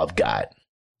all I've got.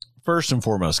 First and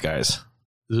foremost, guys,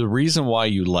 the reason why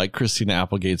you like Christina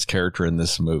Applegate's character in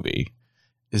this movie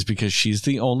is because she's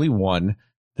the only one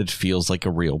that feels like a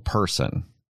real person.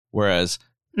 Whereas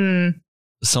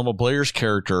Selma Blair's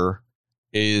character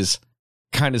is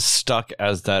kind of stuck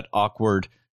as that awkward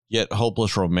yet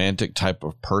hopeless romantic type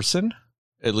of person,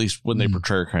 at least when they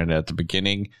portray her kind of at the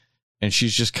beginning. And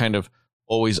she's just kind of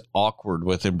always awkward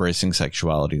with embracing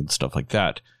sexuality and stuff like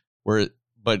that.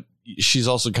 But she's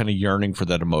also kind of yearning for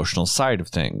that emotional side of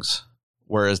things.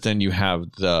 Whereas then you have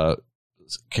the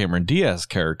Cameron Diaz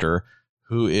character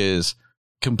who is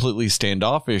completely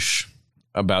standoffish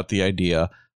about the idea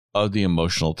of the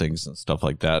emotional things and stuff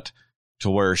like that, to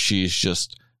where she's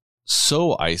just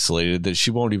so isolated that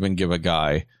she won't even give a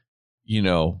guy, you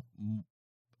know,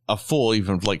 a full,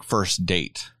 even like first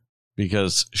date,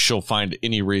 because she'll find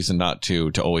any reason not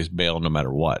to always bail no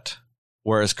matter what.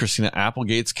 Whereas Christina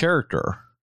Applegate's character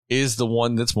is the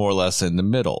one that's more or less in the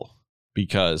middle,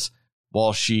 because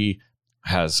while she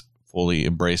has fully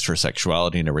embraced her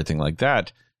sexuality and everything like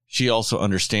that, she also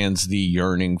understands the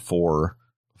yearning for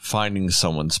finding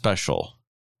someone special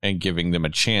and giving them a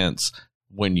chance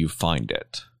when you find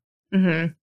it.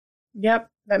 Mm-hmm.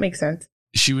 Yep, that makes sense.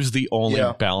 She was the only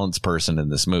balanced person in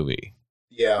this movie.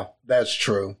 Yeah, that's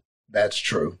true. That's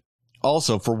true.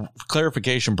 Also, for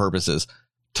clarification purposes,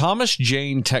 Thomas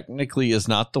Jane technically is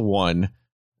not the one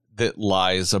that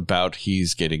lies about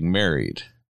he's getting married.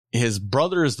 His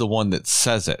brother is the one that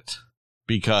says it,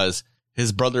 because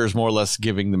his brother is more or less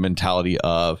giving the mentality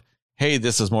of, hey,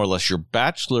 this is more or less your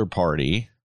bachelor party,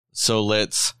 so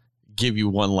let's give you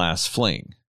one last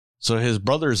fling. So his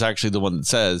brother is actually the one that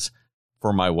says,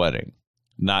 for my wedding,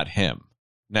 not him.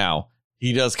 Now,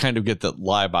 he does kind of get that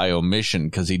lie by omission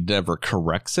because he never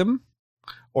corrects him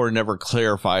or never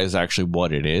clarifies actually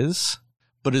what it is.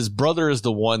 But his brother is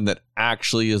the one that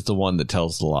actually is the one that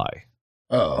tells the lie.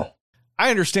 Oh. I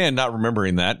understand not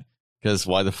remembering that, because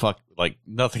why the fuck, like,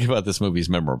 nothing about this movie is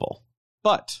memorable.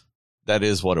 But that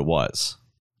is what it was.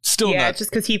 Still not. It's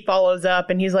just because he follows up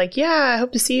and he's like, yeah, I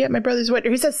hope to see you at my brother's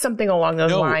wedding. He says something along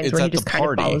those lines where he just kind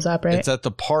of follows up, right? It's at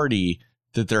the party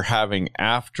that they're having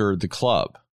after the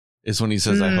club is when he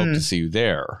says, I hope to see you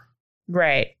there.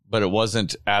 Right. But it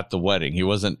wasn't at the wedding.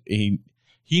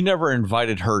 He never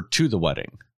invited her to the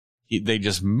wedding. They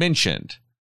just mentioned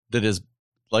that his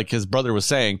brother was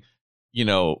saying,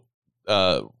 more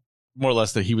or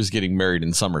less that he was getting married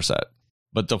in Somerset.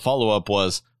 But the follow-up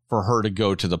was for her to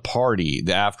go to the party,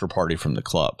 the after party from the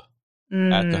club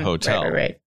at the hotel.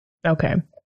 Right. Okay.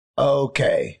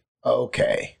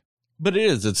 But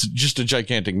it's just a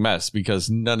gigantic mess because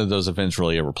none of those events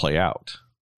really ever play out.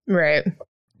 Right.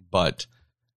 But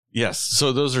yes,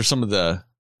 so those are some of the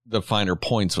finer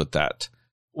points with that.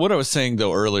 What I was saying,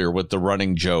 though, earlier with the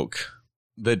running joke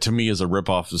that to me is a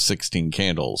ripoff of 16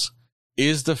 Candles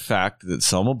is the fact that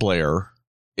Selma Blair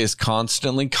is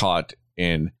constantly caught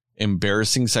in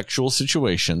embarrassing sexual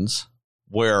situations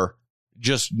where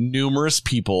just numerous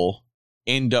people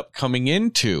end up coming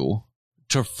into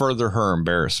to further her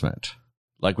embarrassment.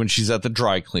 Like when she's at the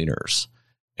dry cleaners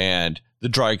and the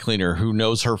dry cleaner who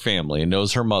knows her family and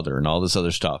knows her mother and all this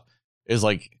other stuff is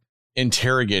like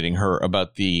interrogating her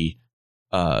about the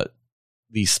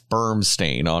sperm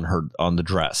stain on the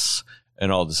dress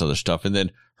and all this other stuff. And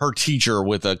then her teacher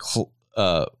with a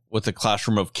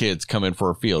classroom of kids come in for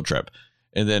a field trip.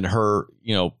 And then her,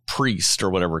 priest or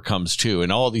whatever comes too.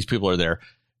 And all these people are there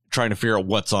trying to figure out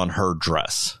what's on her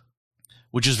dress,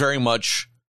 which is very much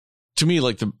to me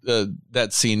like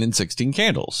that scene in 16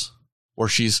 Candles where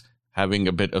she's having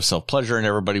a bit of self-pleasure and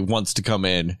everybody wants to come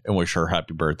in and wish her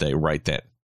happy birthday right then.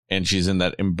 And she's in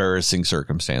that embarrassing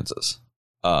circumstances.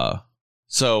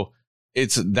 So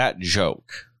it's that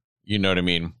joke, you know what I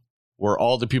mean? Where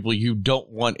all the people you don't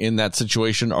want in that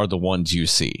situation are the ones you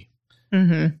see.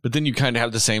 Mm-hmm. But then you kind of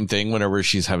have the same thing whenever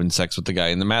she's having sex with the guy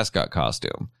in the mascot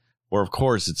costume, where of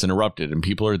course it's interrupted and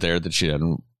people are there that she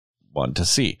doesn't want to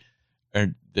see.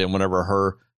 And then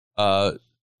whenever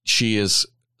she is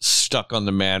stuck on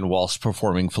the man whilst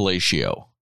performing fellatio,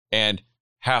 and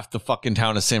half the fucking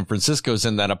town of San Francisco is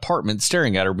in that apartment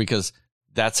staring at her because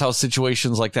that's how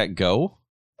situations like that go.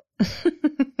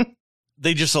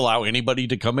 They just allow anybody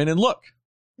to come in and look.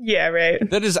 Yeah, right.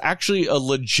 That is actually a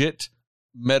legit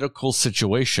medical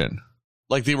situation.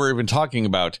 Like they were even talking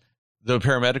about, the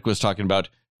paramedic was talking about,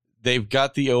 they've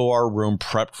got the OR room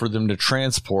prepped for them to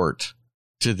transport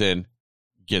to then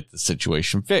get the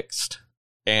situation fixed.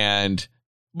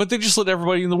 But they just let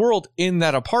everybody in the world in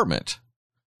that apartment.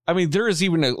 I mean, there is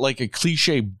even a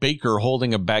cliche baker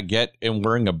holding a baguette and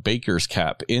wearing a baker's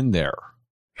cap in there,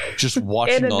 just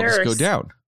watching all this go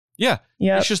down. Yeah.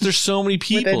 Yep. It's just there's so many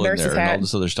people in there and all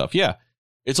this other stuff. Yeah.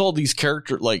 It's all these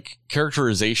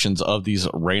characterizations of these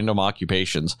random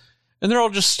occupations, and they're all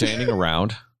just standing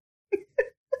around.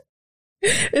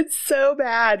 It's so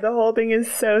bad. The whole thing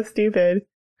is so stupid.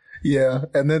 Yeah.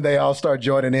 And then they all start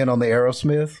joining in on the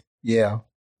Aerosmith. Yeah.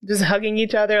 Just hugging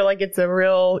each other like it's a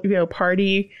real,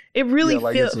 party. It really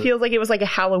feels like it was like a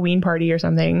Halloween party or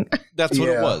something. That's what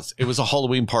it was. It was a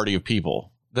Halloween party of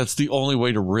people. That's the only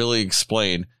way to really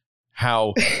explain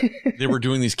how they were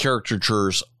doing these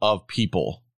caricatures of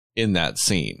people in that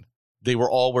scene. They were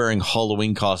all wearing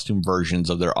Halloween costume versions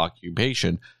of their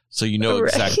occupation, so you know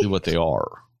exactly what they are.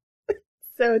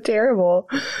 So terrible.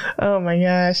 Oh my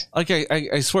gosh. Like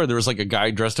I swear there was like a guy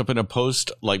dressed up in a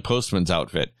postman's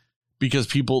outfit because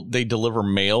they deliver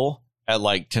mail at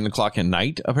like 10 o'clock at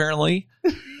night apparently.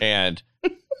 And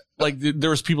like there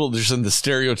was people just in the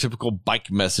stereotypical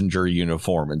bike messenger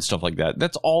uniform and stuff like that.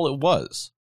 That's all it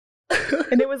was.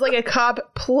 And it was like a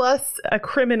cop plus a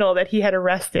criminal that he had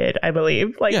arrested, I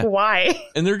believe. Like, why?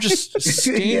 And they're just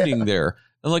standing there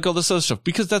and like all this other stuff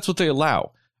because that's what they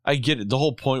allow. I get it. The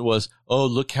whole point was, oh,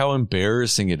 look how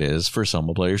embarrassing it is for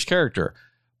Selma Blair's character.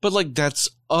 But like, that's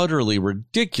utterly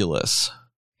ridiculous.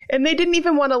 And they didn't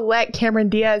even want to let Cameron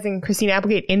Diaz and Christina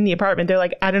Applegate in the apartment. They're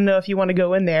like, I don't know if you want to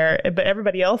go in there, but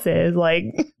everybody else is like,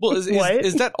 well,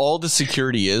 is that all the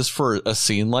security is for a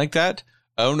scene like that?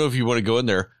 I don't know if you want to go in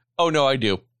there. Oh, no, I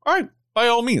do. All right. By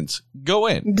all means, go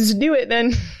in. Just do it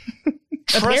then.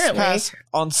 Trespass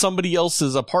on somebody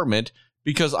else's apartment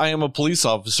because I am a police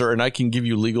officer and I can give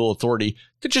you legal authority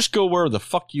to just go where the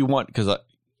fuck you want because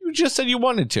you just said you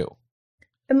wanted to.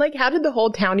 And like, how did the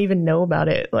whole town even know about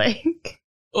it? Like,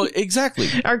 well, exactly.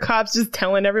 Are cops just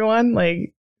telling everyone,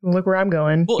 like, look where I'm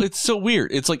going? Well, it's so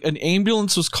weird. It's like an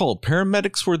ambulance was called.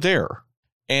 Paramedics were there.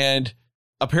 And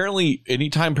apparently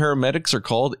anytime paramedics are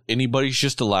called, anybody's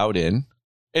just allowed in.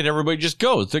 And everybody just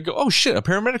goes. They go, oh, shit, a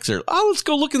paramedic's there. Oh, let's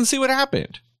go look and see what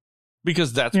happened.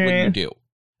 Because that's what you do.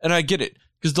 And I get it.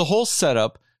 Because the whole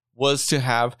setup was to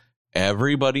have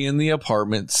everybody in the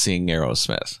apartment sing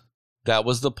Aerosmith. That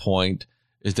was the point,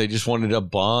 is they just wanted a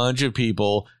bunch of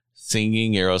people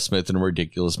singing Aerosmith in a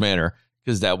ridiculous manner.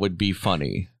 Because that would be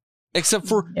funny. Except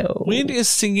for, when is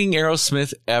singing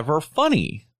Aerosmith ever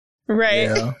funny? Right.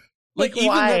 Yeah. Like even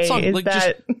that song. Like,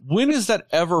 just, when is that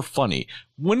ever funny?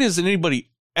 When has anybody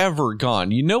ever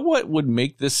gone, you know what would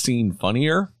make this scene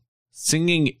funnier?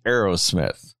 Singing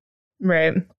Aerosmith.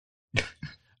 Right.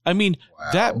 I mean,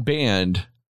 that band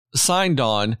signed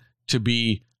on to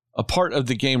be a part of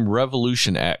the game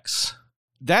Revolution X.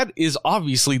 That is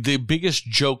obviously the biggest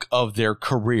joke of their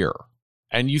career.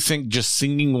 And you think just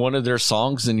singing one of their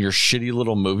songs in your shitty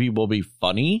little movie will be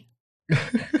funny?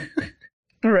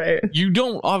 Right. You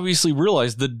don't obviously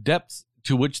realize the depths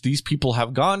to which these people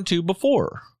have gone to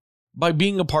before by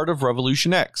being a part of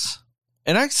Revolution X.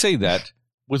 And I say that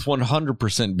with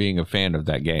 100% being a fan of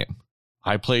that game.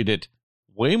 I played it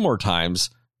way more times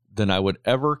than I would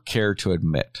ever care to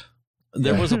admit.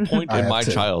 There was a point in my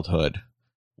childhood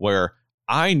where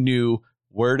I knew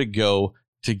where to go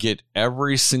to get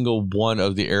every single one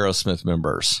of the Aerosmith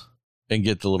members and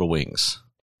get the little wings.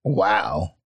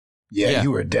 Wow. Yeah,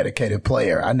 you were a dedicated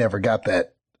player. I never got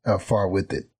that far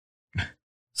with it.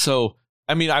 So,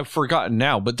 I mean, I've forgotten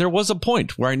now, but there was a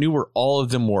point where I knew where all of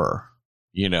them were,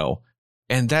 you know,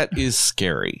 and that is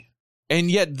scary. And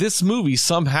yet this movie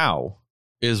somehow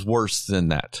is worse than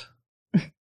that.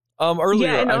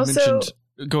 Earlier, I mentioned...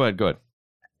 Go ahead.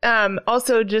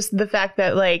 Also, just the fact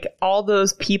that, like, all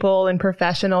those people and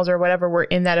professionals or whatever were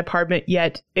in that apartment,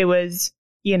 yet it was,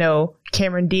 you know,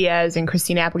 Cameron Diaz and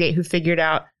Christina Applegate who figured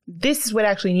out this is what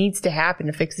actually needs to happen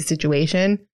to fix the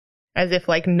situation. As if,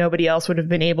 like, nobody else would have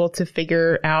been able to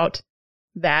figure out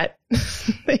that.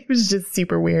 It was just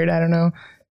super weird. I don't know.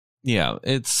 Yeah,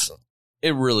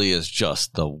 it really is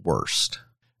just the worst.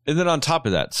 And then on top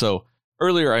of that, so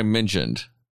earlier I mentioned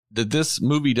that this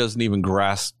movie doesn't even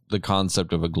grasp the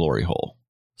concept of a glory hole.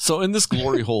 So in this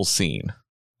glory hole scene,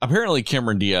 apparently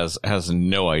Cameron Diaz has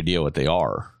no idea what they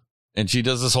are. And she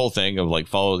does this whole thing of, like,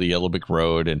 follow the yellow brick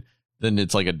road, and then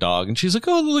it's like a dog, and she's like,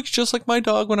 oh, it looks just like my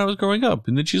dog when I was growing up.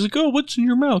 And then she's like, oh, what's in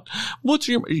your mouth?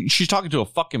 She's talking to a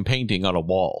fucking painting on a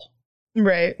wall.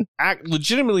 Right.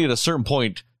 Legitimately, at a certain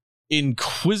point,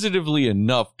 inquisitively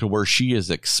enough to where she is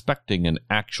expecting an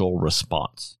actual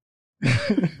response.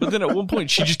 But then at one point,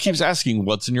 she just keeps asking,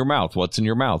 what's in your mouth? What's in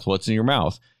your mouth? What's in your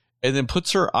mouth? And then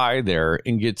puts her eye there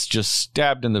and gets just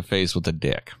stabbed in the face with a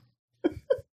dick.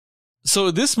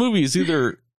 So this movie is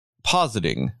either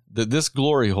positing that this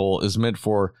glory hole is meant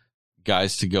for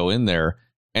guys to go in there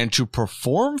and to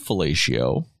perform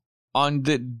fellatio on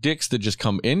the dicks that just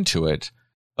come into it,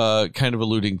 kind of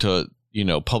alluding to, you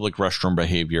know, public restroom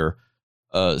behavior,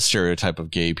 stereotype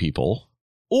of gay people,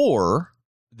 or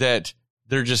that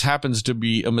there just happens to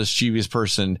be a mischievous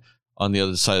person on the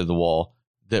other side of the wall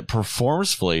that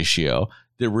performs fellatio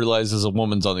that realizes a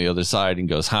woman's on the other side and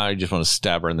goes, hi, I just want to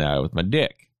stab her in the eye with my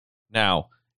dick. Now,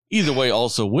 either way,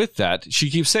 also with that, she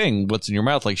keeps saying, what's in your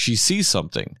mouth? Like she sees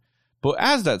something. But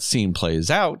as that scene plays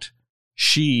out,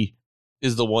 she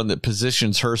is the one that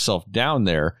positions herself down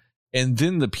there. And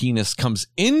then the penis comes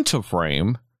into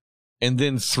frame and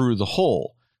then through the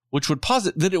hole, which would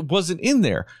posit that it wasn't in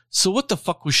there. So what the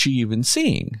fuck was she even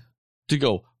seeing? To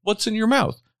go, what's in your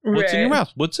mouth? What's in your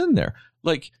mouth? What's in there?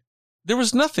 Like, there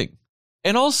was nothing.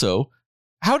 And also,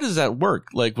 how does that work?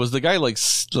 Like, was the guy like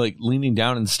leaning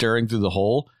down and staring through the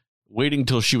hole, waiting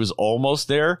till she was almost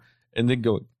there, and then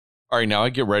going, all right, now I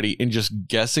get ready, and just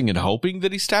guessing and hoping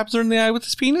that he stabs her in the eye with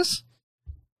his penis?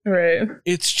 Right.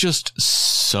 It's just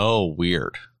so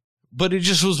weird. But it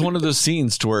just was one of those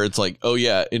scenes to where it's like, oh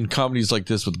yeah, in comedies like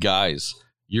this with guys,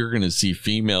 you're going to see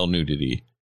female nudity.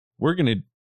 We're going to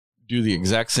do the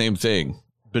exact same thing,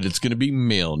 but it's going to be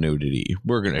male nudity.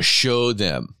 We're going to show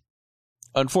them.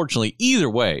 Unfortunately, either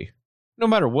way, no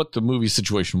matter what the movie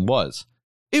situation was,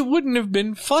 it wouldn't have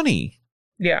been funny.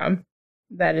 Yeah,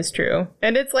 that is true.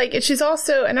 And it's like, she's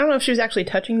also, and I don't know if she was actually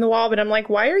touching the wall, but I'm like,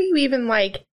 why are you even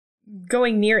like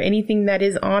going near anything that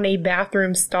is on a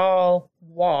bathroom stall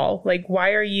wall? Like,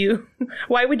 why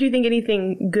would you think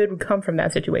anything good would come from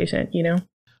that situation, you know?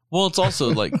 Well, it's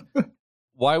also like,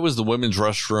 why was the women's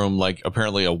restroom like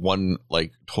apparently a one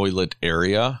like toilet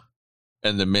area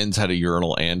and the men's had a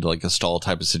urinal and like a stall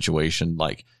type of situation,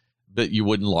 like, that you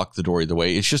wouldn't lock the door either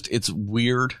way? It's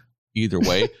weird either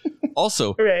way.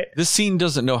 Also, right. This scene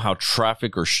doesn't know how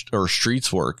traffic or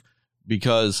streets work,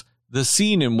 because the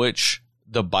scene in which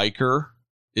the biker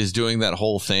is doing that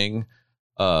whole thing,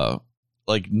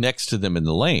 like next to them in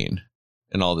the lane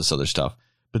and all this other stuff.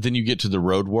 But then you get to the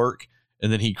road work and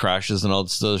then he crashes and all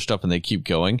this other stuff and they keep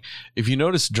going. If you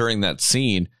notice during that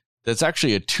scene, that's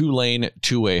actually a 2-lane,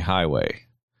 2-way highway.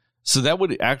 So that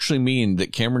would actually mean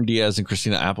that Cameron Diaz and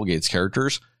Christina Applegate's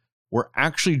characters were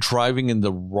actually driving in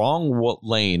the wrong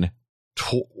lane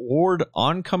toward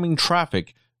oncoming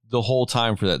traffic the whole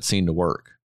time for that scene to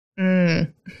work.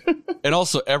 Mm. And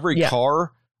also every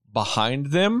car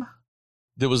behind them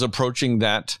that was approaching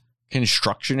that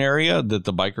construction area that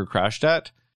the biker crashed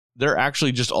at, they're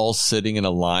actually just all sitting in a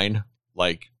line,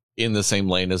 like in the same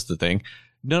lane as the thing.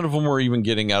 None of them were even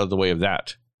getting out of the way of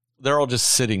that. They're all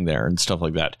just sitting there and stuff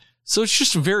like that. So it's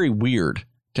just very weird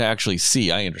to actually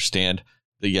see. I understand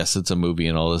that, yes, it's a movie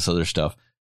and all this other stuff,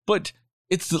 but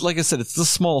it's like I said, it's the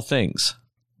small things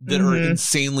that are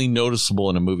insanely noticeable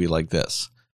in a movie like this.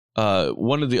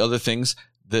 One of the other things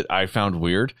that I found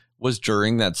weird was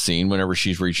during that scene, whenever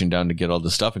she's reaching down to get all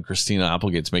this stuff and Christina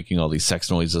Applegate's making all these sex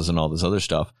noises and all this other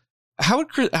stuff. How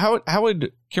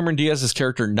would Cameron Diaz's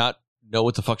character not know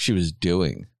what the fuck she was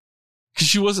doing? Because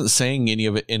she wasn't saying any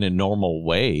of it in a normal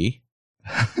way.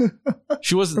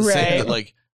 She wasn't saying it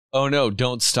like, oh no,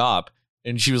 don't stop.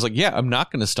 And she was like, yeah, I'm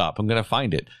not going to stop. I'm going to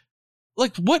find it.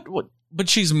 Like, what? But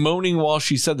she's moaning while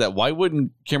she said that. Why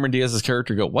wouldn't Cameron Diaz's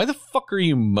character go, why the fuck are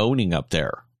you moaning up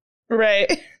there?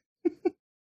 Right.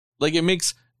 Like, it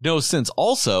makes no sense.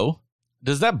 Also,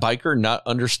 does that biker not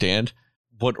understand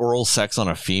what oral sex on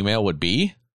a female would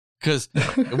be? Because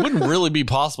it wouldn't really be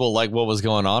possible, like what was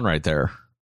going on right there.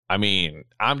 I mean,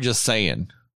 I'm just saying.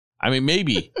 I mean,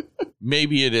 maybe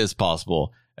it is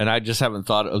possible. And I just haven't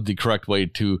thought of the correct way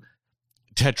to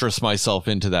Tetris myself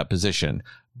into that position.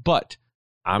 But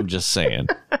I'm just saying,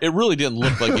 it really didn't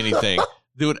look like anything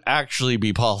that would actually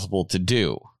be possible to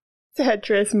do.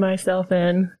 Tetris myself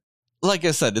in. Like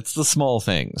I said, it's the small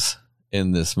things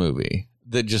in this movie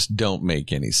that just don't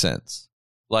make any sense.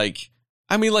 Like,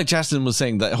 I mean, like Justin was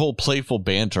saying, that whole playful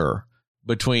banter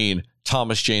between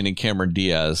Thomas Jane and Cameron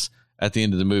Diaz at the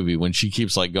end of the movie, when she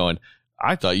keeps like going,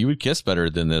 I thought you would kiss better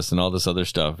than this and all this other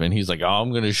stuff. And he's like, oh, I'm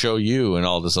going to show you and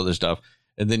all this other stuff.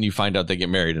 And then you find out they get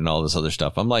married and all this other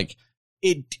stuff. I'm like,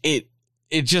 it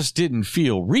just didn't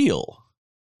feel real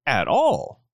at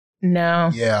all. No.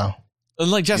 Yeah.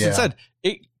 And like Justin said,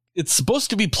 it's supposed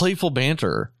to be playful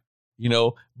banter, you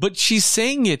know, but she's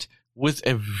saying it with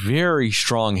a very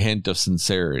strong hint of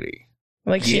sincerity.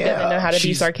 Like she doesn't know how to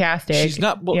be sarcastic. She's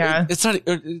not. Well, it's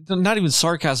not even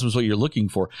sarcasm is what you're looking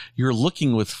for. You're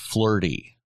looking with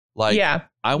flirty. Like,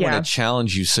 I want to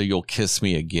challenge you so you'll kiss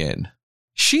me again.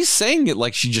 She's saying it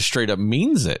like she just straight up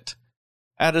means it.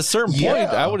 At a certain point,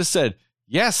 I would have said,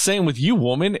 yeah, same with you,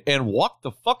 woman, and walk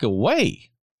the fuck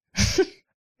away.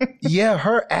 Yeah,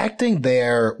 her acting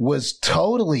there was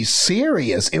totally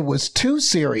serious. It was too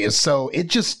serious. So it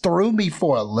just threw me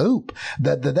for a loop.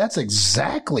 That's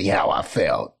exactly how I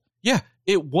felt. Yeah,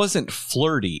 it wasn't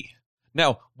flirty.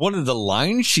 Now, one of the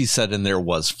lines she said in there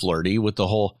was flirty with the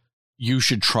whole, you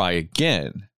should try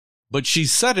again. But she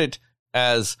said it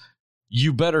as,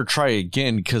 you better try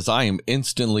again because I am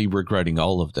instantly regretting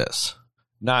all of this.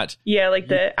 Not. Yeah,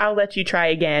 like I'll let you try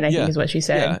again, I think is what she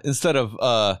said. Yeah, instead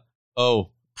of,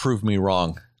 prove me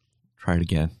wrong. Try it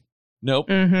again. Nope.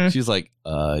 She's like,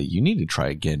 you need to try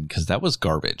again because that was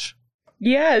garbage.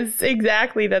 Yes,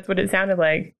 exactly. That's what it sounded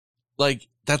like. Like,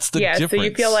 that's the difference. So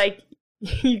you feel like,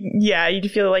 you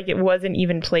feel like it wasn't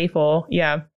even playful.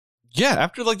 Yeah. Yeah,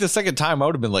 after like the second time, I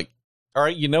would have been like, all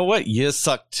right, you know what? You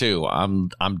suck too. I'm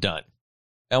done.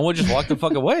 And we'll just walk the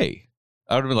fuck away.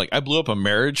 I would have been like, I blew up a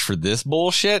marriage for this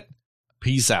bullshit.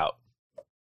 Peace out.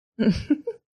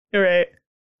 Right.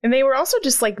 And they were also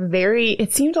just like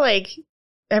it seemed like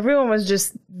everyone was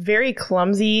just very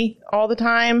clumsy all the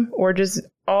time, or just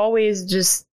always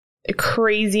just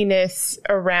craziness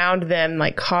around them,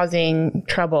 like causing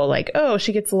trouble. Like, oh,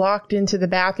 she gets locked into the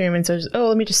bathroom and so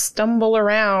let me just stumble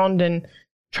around and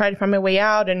try to find my way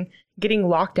out, and getting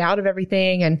locked out of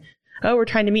everything. And oh, we're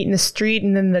trying to meet in the street,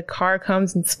 and then the car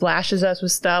comes and splashes us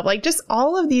with stuff. Like, just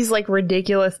all of these like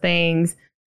ridiculous things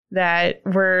that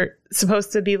were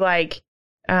supposed to be like,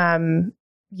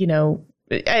 you know,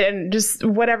 and just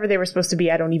whatever they were supposed to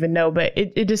be, I don't even know. But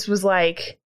it just was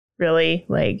like, really,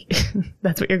 like,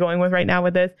 that's what you're going with right now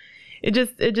with this. It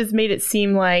just made it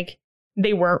seem like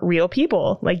they weren't real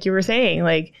people, like you were saying,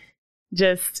 like,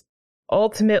 just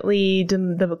ultimately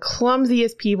the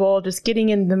clumsiest people, just getting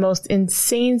in the most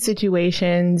insane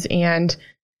situations, and,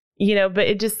 you know, but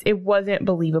it wasn't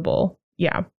believable.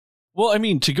 Yeah. Well, I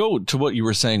mean, to go to what you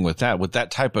were saying with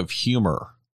that type of humor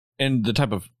and the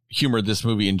type of humor this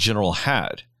movie in general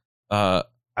had,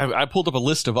 I pulled up a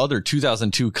list of other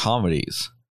 2002 comedies.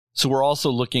 So we're also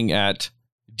looking at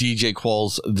DJ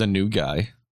Qualls' The New Guy,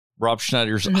 Rob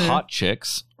Schneider's Hot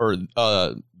Chicks, or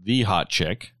The Hot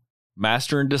Chick,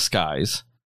 Master in Disguise,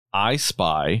 I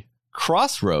Spy,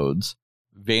 Crossroads,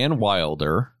 Van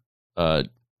Wilder,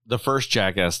 the first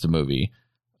Jackass the movie,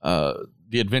 The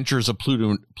Adventures of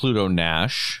Pluto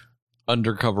Nash,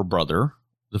 Undercover Brother,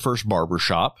 The First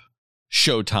Barbershop,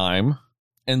 Showtime,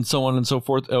 and so on and so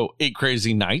forth. Oh, 8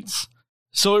 Crazy Nights.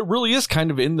 So it really is kind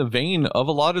of in the vein of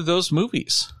a lot of those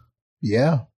movies.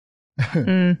 Yeah.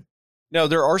 Now,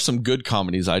 there are some good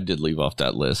comedies I did leave off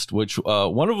that list, which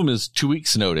one of them is 2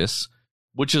 Weeks Notice,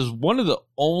 which is one of the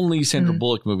only Sandra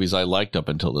Bullock movies I liked up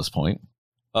until this point.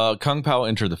 Kung Pao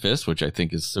Enter the Fist, which I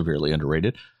think is severely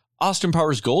underrated. Austin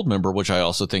Powers Goldmember, which I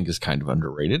also think is kind of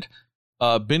underrated.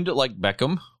 Bend It Like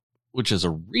Beckham, which is a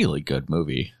really good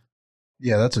movie.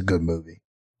 Yeah, that's a good movie.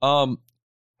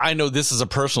 I know this is a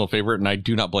personal favorite, and I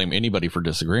do not blame anybody for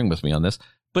disagreeing with me on this,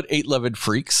 but Eight-Legged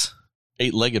Freaks,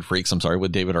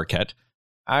 with David Arquette.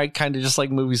 I kind of just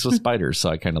like movies with spiders, so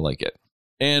I kind of like it.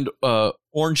 And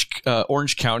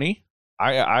Orange County,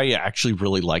 I actually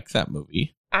really like that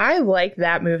movie. I like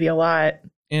that movie a lot.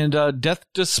 And Death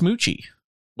to Smoochie,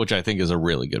 which I think is a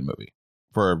really good movie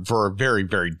for a very,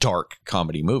 very dark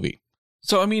comedy movie.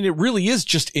 So, I mean, it really is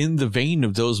just in the vein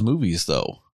of those movies,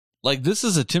 though. Like, this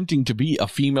is attempting to be a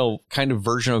female kind of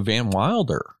version of Van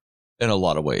Wilder in a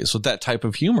lot of ways with that type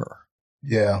of humor.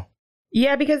 Yeah.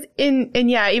 Yeah, because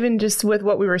even just with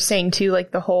what we were saying, too,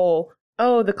 like the whole,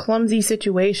 the clumsy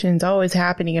situations always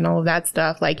happening and all of that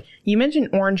stuff. Like, you mentioned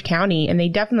Orange County, and they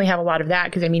definitely have a lot of that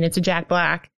because, I mean, it's a Jack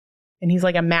Black, and he's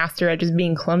like a master at just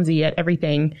being clumsy at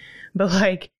everything. But,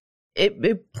 like,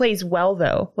 it plays well,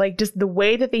 though. Like, just the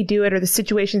way that they do it or the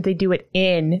situations they do it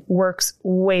in works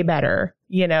way better.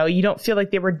 You know, you don't feel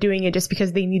like they were doing it just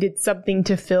because they needed something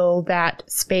to fill that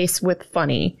space with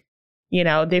funny. You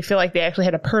know, they feel like they actually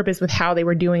had a purpose with how they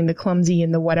were doing the clumsy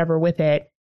and the whatever with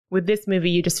it. With this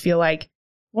movie, you just feel like,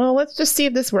 well, let's just see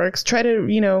if this works. Try to,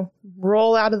 you know,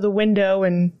 roll out of the window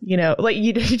and, you know, like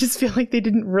you just feel like they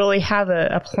didn't really have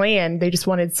a plan. They just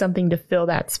wanted something to fill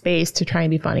that space to try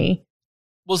and be funny.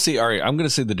 We'll see. All right. I'm going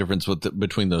to say the difference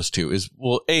between those two is,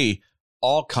 well,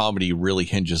 all comedy really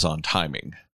hinges on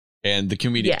timing, and the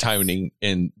comedic timing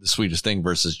in The Sweetest Thing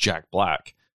versus Jack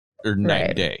Black or night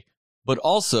and day. But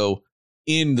also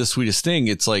in The Sweetest Thing,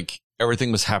 it's like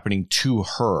everything was happening to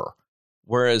her.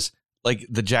 Whereas like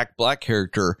the Jack Black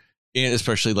character, and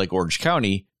especially like Orange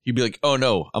County, he'd be like, oh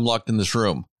no, I'm locked in this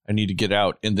room. I need to get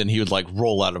out. And then he would like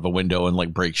roll out of a window and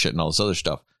like break shit and all this other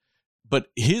stuff.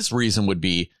 But his reason would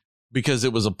be because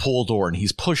it was a pull door and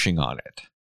he's pushing on it.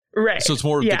 Right. So it's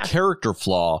more of the character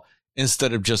flaw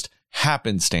instead of just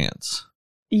happenstance.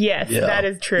 Yes, that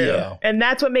is true. Yeah. And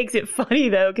that's what makes it funny,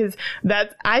 though, because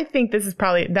I think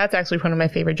that's actually one of my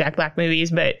favorite Jack Black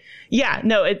movies. But yeah,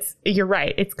 no, you're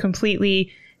right. It's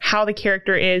completely how the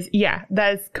character is. Yeah,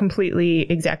 that is completely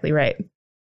exactly right.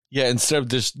 Yeah, instead of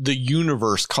the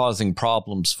universe causing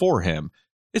problems for him,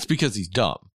 it's because he's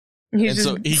dumb. And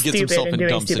so he gets himself in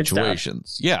dumb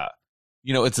situations. Stuff. Yeah.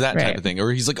 You know, it's that type of thing.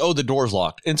 Or he's like, oh, the door's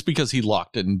locked. And it's because he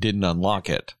locked it and didn't unlock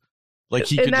it. Like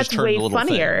he could just turn the little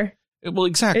funnier. Thing. Well,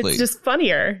 exactly. It's just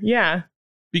funnier. Yeah.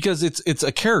 Because it's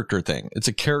a character thing. It's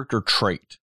a character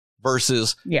trait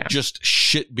versus just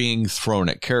shit being thrown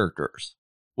at characters,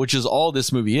 which is all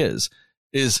this movie is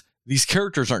these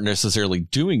characters aren't necessarily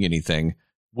doing anything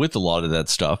with a lot of that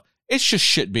stuff. It's just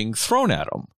shit being thrown at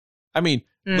them. I mean,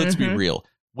 let's be real.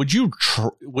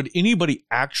 Would anybody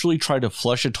actually try to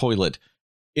flush a toilet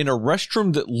in a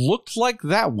restroom that looked like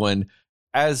that one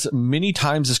as many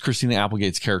times as Christina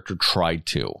Applegate's character tried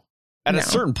to? At a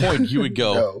certain point, you would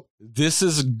go, this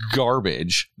is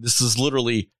garbage. This is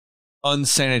literally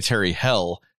unsanitary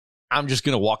hell. I'm just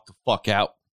going to walk the fuck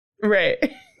out. Right.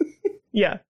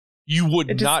 Yeah. You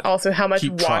would not. Also, how much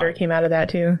water came out of that,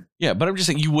 too. Yeah, but I'm just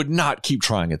saying you would not keep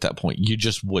trying at that point. You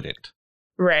just wouldn't.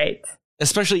 Right.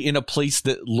 Especially in a place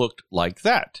that looked like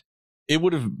that. it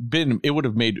would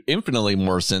have made infinitely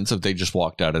more sense if they just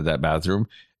walked out of that bathroom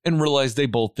and realized they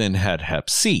both then had Hep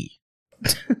C.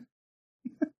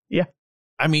 Yeah.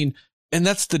 I mean, and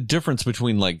that's the difference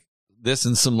between like this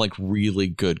and some like really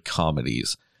good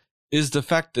comedies, is the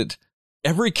fact that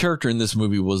every character in this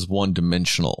movie was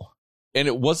one-dimensional. And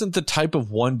it wasn't the type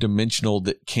of one-dimensional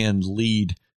that can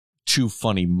lead to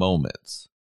funny moments.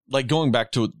 Like going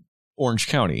back to Orange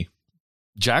County,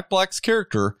 Jack Black's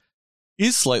character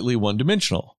is slightly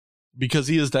one-dimensional because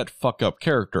he is that fuck-up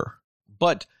character.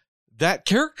 But that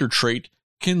character trait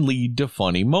can lead to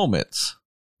funny moments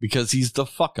because he's the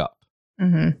fuck-up.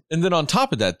 Mm-hmm. And then on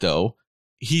top of that, though,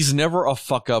 he's never a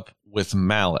fuck-up with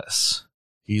malice.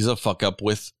 He's a fuck-up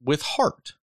with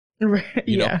heart.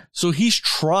 You know? So he's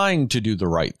trying to do the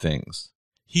right things.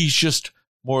 He's just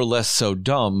more or less so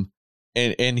dumb,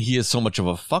 and he is so much of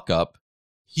a fuck-up,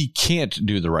 he can't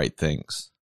do the right things.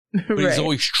 But he's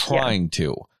always trying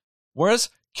to. Whereas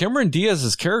Cameron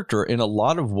Diaz's character, in a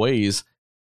lot of ways,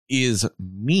 is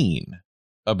mean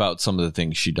about some of the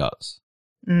things she does.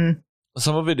 Mm.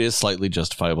 Some of it is slightly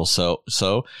justifiable.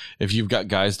 So if you've got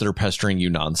guys that are pestering you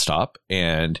nonstop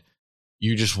and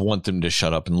you just want them to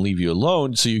shut up and leave you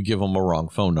alone, so you give them a wrong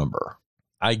phone number.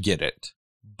 I get it.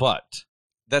 But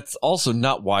that's also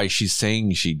not why she's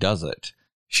saying she does it.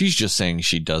 She's just saying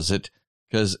she does it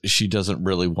because she doesn't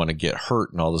really want to get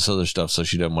hurt and all this other stuff, so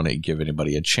she doesn't want to give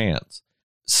anybody a chance.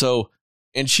 So,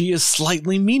 and she is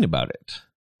slightly mean about it.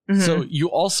 Mm-hmm. So you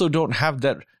also don't have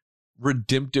that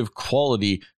redemptive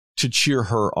quality to cheer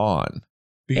her on,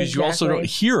 because you also don't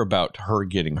hear about her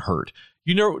getting hurt.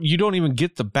 You know, you don't even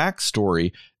get the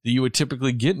backstory that you would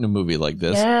typically get in a movie like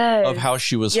this of how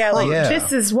she was hurt. Like,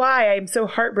 this is why I'm so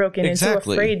heartbroken and so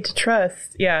afraid to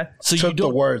trust. Yeah. So you took the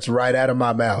words right out of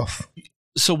my mouth.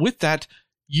 So with that,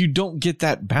 you don't get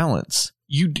that balance.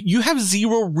 You have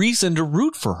zero reason to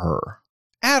root for her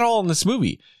at all in this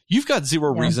movie. You've got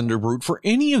zero reason to root for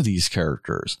any of these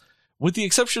characters, with the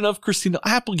exception of Christina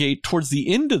Applegate towards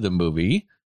the end of the movie,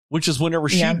 which is whenever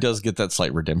she does get that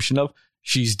slight redemption of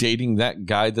she's dating that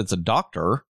guy that's a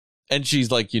doctor, and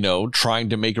she's like, you know, trying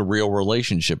to make a real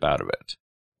relationship out of it.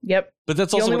 Yep. But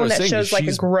that's also what I was saying, is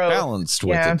she's balanced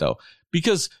with it, though,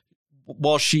 because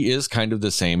while she is kind of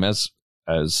the same as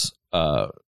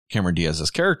Cameron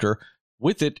Diaz's character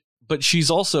with it, but she's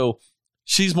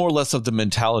more or less of the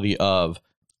mentality of,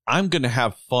 I'm going to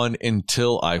have fun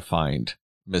until I find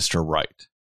Mr. Right.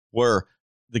 Where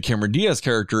the Cameron Diaz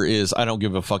character is, I don't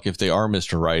give a fuck if they are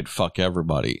Mr. Right, fuck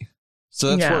everybody.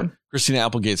 So that's where Christina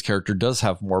Applegate's character does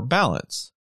have more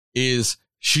balance, is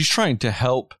she's trying to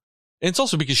help. And it's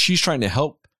also because she's trying to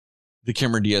help the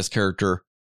Cameron Diaz character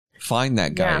find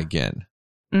that guy again.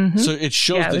 Mm-hmm. So it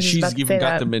shows that she's even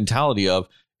got the mentality of,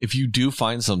 if you do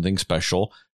find something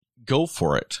special, go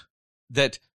for it.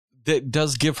 That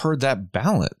does give her that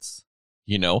balance.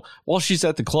 You know, while she's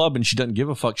at the club and she doesn't give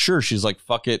a fuck, sure, she's like,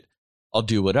 fuck it, I'll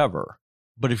do whatever.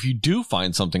 But if you do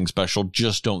find something special,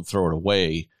 just don't throw it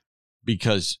away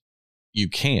because you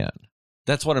can.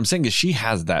 That's what I'm saying, is she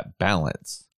has that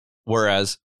balance,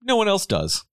 whereas no one else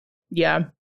does. Yeah,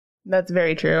 that's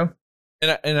very true.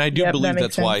 And I do believe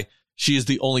that's why she is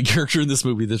the only character in this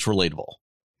movie that's relatable.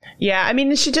 Yeah, I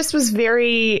mean, she just was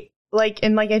very, like,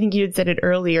 and like I think you had said it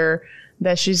earlier,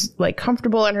 that she's like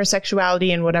comfortable in her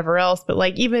sexuality and whatever else. But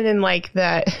like, even in like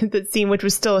that scene, which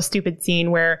was still a stupid scene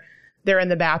where they're in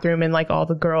the bathroom and like all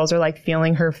the girls are like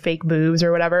feeling her fake boobs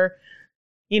or whatever,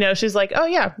 you know, she's like, oh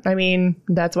yeah, I mean,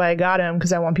 that's why I got him,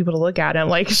 because I want people to look at him.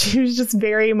 Like, she was just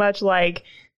very much like,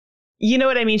 you know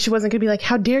what I mean? She wasn't gonna be like,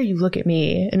 how dare you look at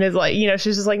me? And it's like, you know,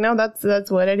 she's just like, no, that's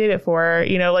what I did it for.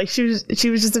 You know, like she was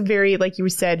just a very, like you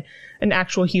said, an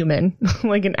actual human,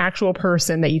 like an actual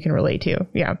person that you can relate to.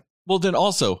 Yeah. Well, then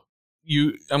also,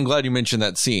 I'm glad you mentioned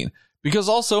that scene, because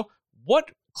also, what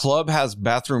club has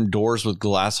bathroom doors with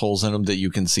glass holes in them that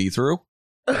you can see through?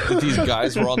 That these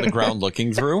guys were on the ground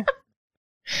looking through?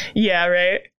 Yeah,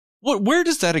 right. Where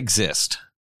does that exist?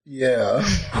 Yeah,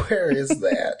 where is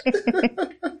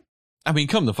that? I mean,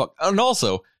 come the fuck. And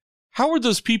also, how are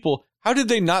those people, how did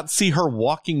they not see her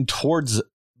walking towards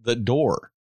the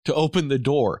door to open the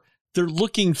door? They're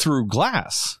looking through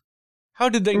glass. How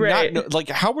did they not know? Like,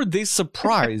 how were they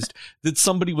surprised that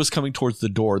somebody was coming towards the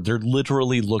door? They're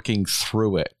literally looking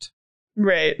through it.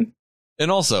 Right. And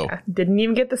also, didn't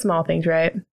even get the small things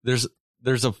right. There's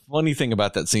a funny thing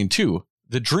about that scene, too.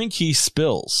 The drink he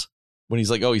spills when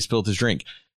he's like, oh, he spilled his drink.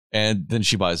 And then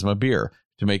she buys him a beer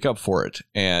to make up for it.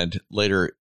 And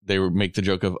later they would make the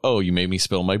joke of, oh, you made me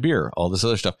spill my beer, all this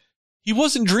other stuff. He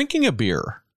wasn't drinking a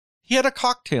beer. He had a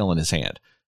cocktail in his hand.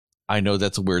 I know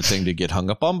that's a weird thing to get hung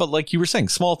up on, but like you were saying,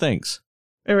 small things.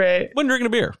 Right. Wasn't drinking a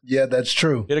beer. Yeah, that's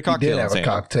true. He had a cocktail He in did his have a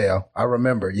hand. cocktail. I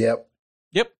remember. Yep.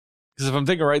 Because if I'm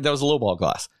thinking right, that was a lowball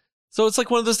glass. So it's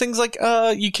like one of those things like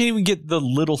you can't even get the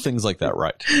little things like that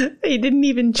right. He didn't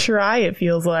even try, it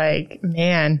feels like.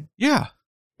 Man. Yeah.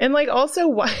 And like also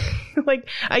why like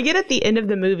I get at the end of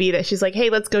the movie that she's like, hey,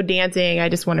 let's go dancing. I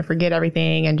just want to forget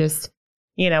everything and just,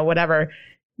 whatever.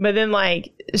 But then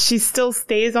like she still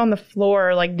stays on the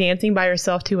floor like dancing by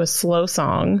herself to a slow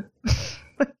song.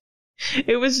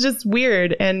 It was just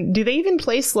weird. And do they even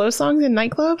play slow songs in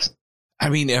nightclubs? I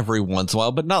mean, every once in a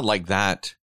while, but not like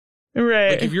that.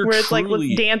 Right. Like if you're where it's like, truly-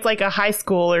 let's dance like a high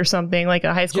school or something, like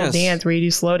a high school Yes. dance where you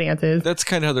do slow dances. That's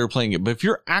kind of how they're playing it. But if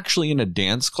you're actually in a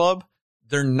dance club,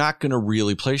 they're not going to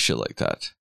really play shit like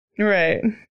that. Right.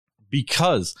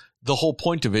 Because the whole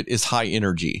point of it is high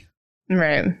energy.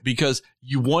 Right. Because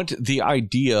you want the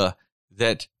idea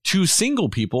that two single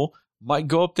people might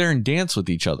go up there and dance with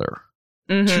each other.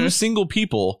 Mhm. Two single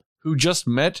people who just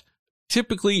met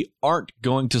typically aren't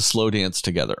going to slow dance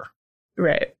together.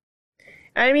 Right.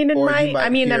 I mean, Or you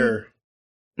might hear,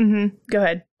 Go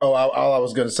ahead. all I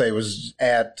was going to say was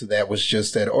add to that was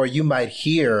just that, or you might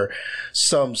hear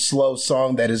some slow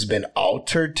song that has been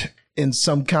altered in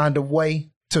some kind of way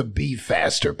to be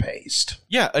faster paced.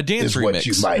 Yeah, a dance Is remix. what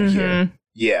you might hear.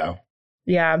 Yeah.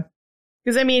 Yeah.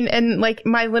 Because I mean, and like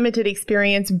my limited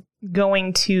experience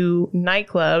going to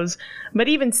nightclubs, but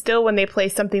even still, when they play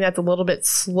something that's a little bit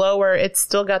slower, it's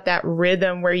still got that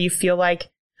rhythm where you feel like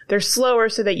they're slower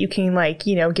so that you can like,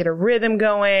 get a rhythm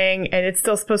going. And it's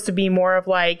still supposed to be more of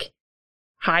like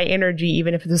high energy,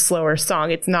 even if it's a slower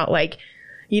song. It's not like,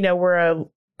 we're a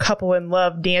couple in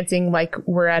love dancing like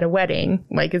we're at a wedding,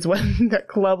 like is what that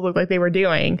club looked like they were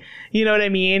doing. You know what I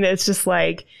mean? It's just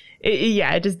like,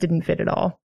 it just didn't fit at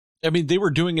all. I mean, they were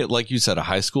doing it, like you said, a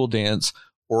high school dance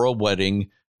or a wedding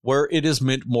where it is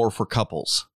meant more for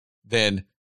couples than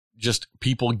just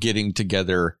people getting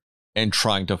together and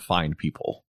trying to find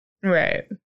people. Right.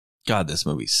 God, this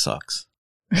movie sucks.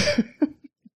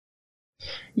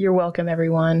 You're welcome,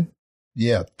 everyone.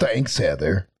 Yeah. Thanks,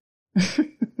 Heather.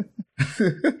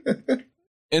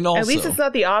 And also, At least it's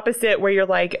not the opposite where you're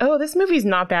like, oh, this movie's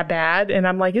not that bad. And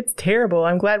I'm like, it's terrible.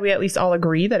 I'm glad we at least all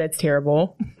agree that it's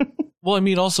terrible. well, I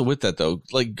mean, also with that, though,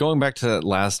 like going back to that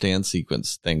last dance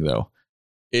sequence thing, though,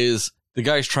 is the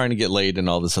guy's trying to get laid and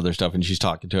all this other stuff. And she's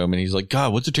talking to him and he's like,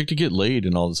 God, what's it take to get laid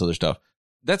and all this other stuff.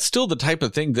 That's still the type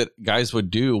of thing that guys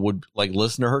would like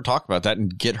listen to her talk about that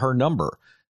and get her number.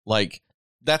 Like,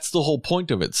 that's the whole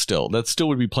point of it still. That still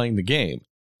would be playing the game.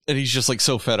 And he's just like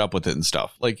so fed up with it and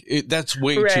stuff. Like, that's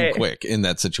way too Right. quick in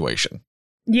that situation.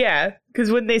 Yeah. Because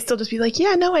wouldn't they still just be like,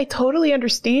 yeah, no, I totally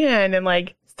understand. And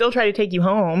like still try to take you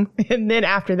home. And then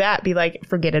after that, be like,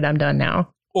 forget it. I'm done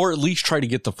now. Or at least try to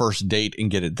get the first date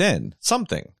and get it then.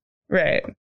 Something. Right.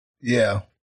 Yeah.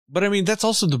 But I mean, that's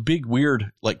also the big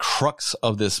weird like crux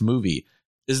of this movie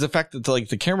is the fact that like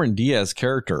the Cameron Diaz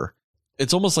character,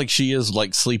 it's almost like she is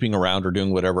like sleeping around or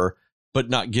doing whatever, but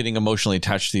not getting emotionally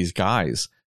attached to these guys,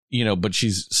 but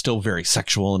she's still very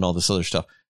sexual and all this other stuff.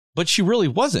 But she really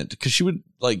wasn't, because she wouldn't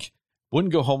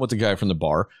go home with the guy from the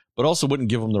bar, but also wouldn't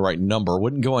give him the right number,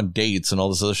 wouldn't go on dates and all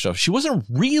this other stuff. She wasn't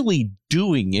really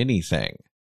doing anything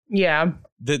Yeah.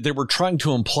 that they were trying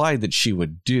to imply that she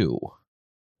would do.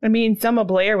 I mean, Selma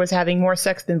Blair was having more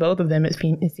sex than both of them, it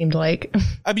seemed like.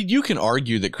 I mean, you can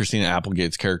argue that Christina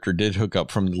Applegate's character did hook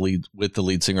up with the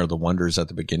lead singer of the Wonders at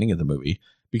the beginning of the movie,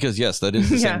 because yes, that is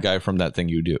the Yeah. same guy from That Thing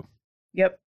You Do.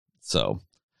 Yep. So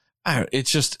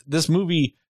it's just this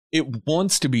movie, it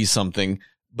wants to be something,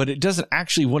 but it doesn't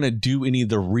actually want to do any of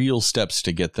the real steps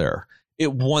to get there.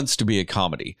 It wants to be a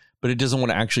comedy, but it doesn't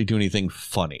want to actually do anything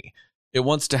funny. It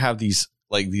wants to have these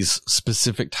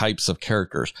specific types of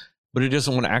characters, but it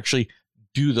doesn't want to actually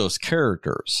do those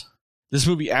characters. This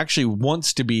movie actually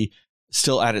wants to be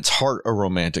still at its heart a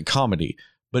romantic comedy,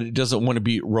 but it doesn't want to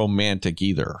be romantic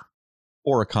either,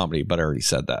 or a comedy, but I already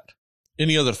said that.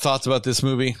 Any other thoughts about this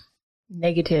movie?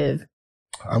 Negative.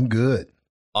 I'm good.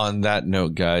 On that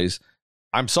note, guys,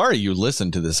 I'm sorry you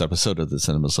listened to this episode of the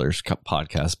Cinema Slayers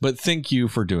podcast, but thank you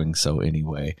for doing so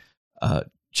anyway.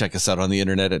 Check us out on the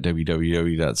internet at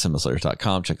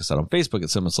www.cinemaslayers.com. Check us out on Facebook at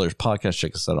Cinema Slayers Podcast.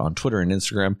 Check us out on Twitter and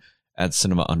Instagram at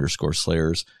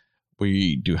cinema_slayers.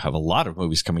 We do have a lot of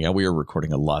movies coming out. We are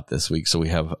recording a lot this week, so we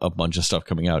have a bunch of stuff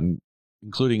coming out,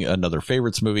 including another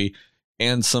favorites movie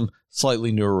and some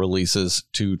slightly newer releases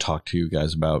to talk to you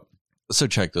guys about. So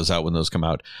check those out when those come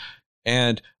out.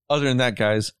 And other than that,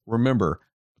 guys, remember,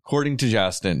 according to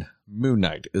Justin, Moon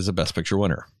Knight is a Best Picture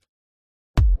winner.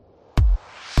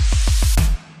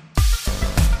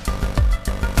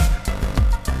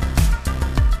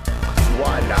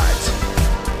 Why not?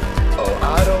 Oh,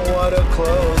 I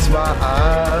close my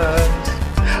eyes.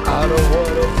 I don't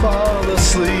wanna fall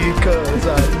asleep 'cause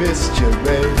I missed you,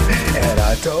 babe. And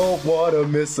I don't wanna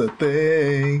miss a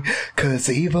thing, 'cause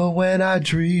even when I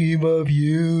dream of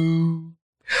you,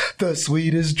 the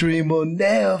sweetest dream will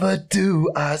never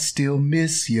do. I still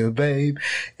miss you, babe.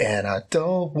 And I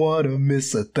don't wanna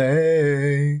miss a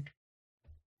thing.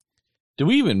 Do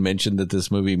we even mention that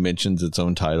this movie mentions its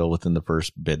own title within the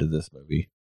first bit of this movie?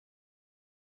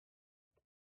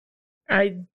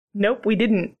 Nope, we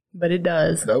didn't, but it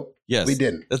does. Nope. Yes. We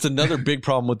didn't. That's another big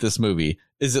problem with this movie,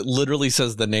 is it literally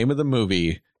says the name of the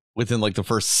movie within like the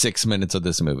first 6 minutes of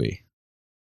this movie.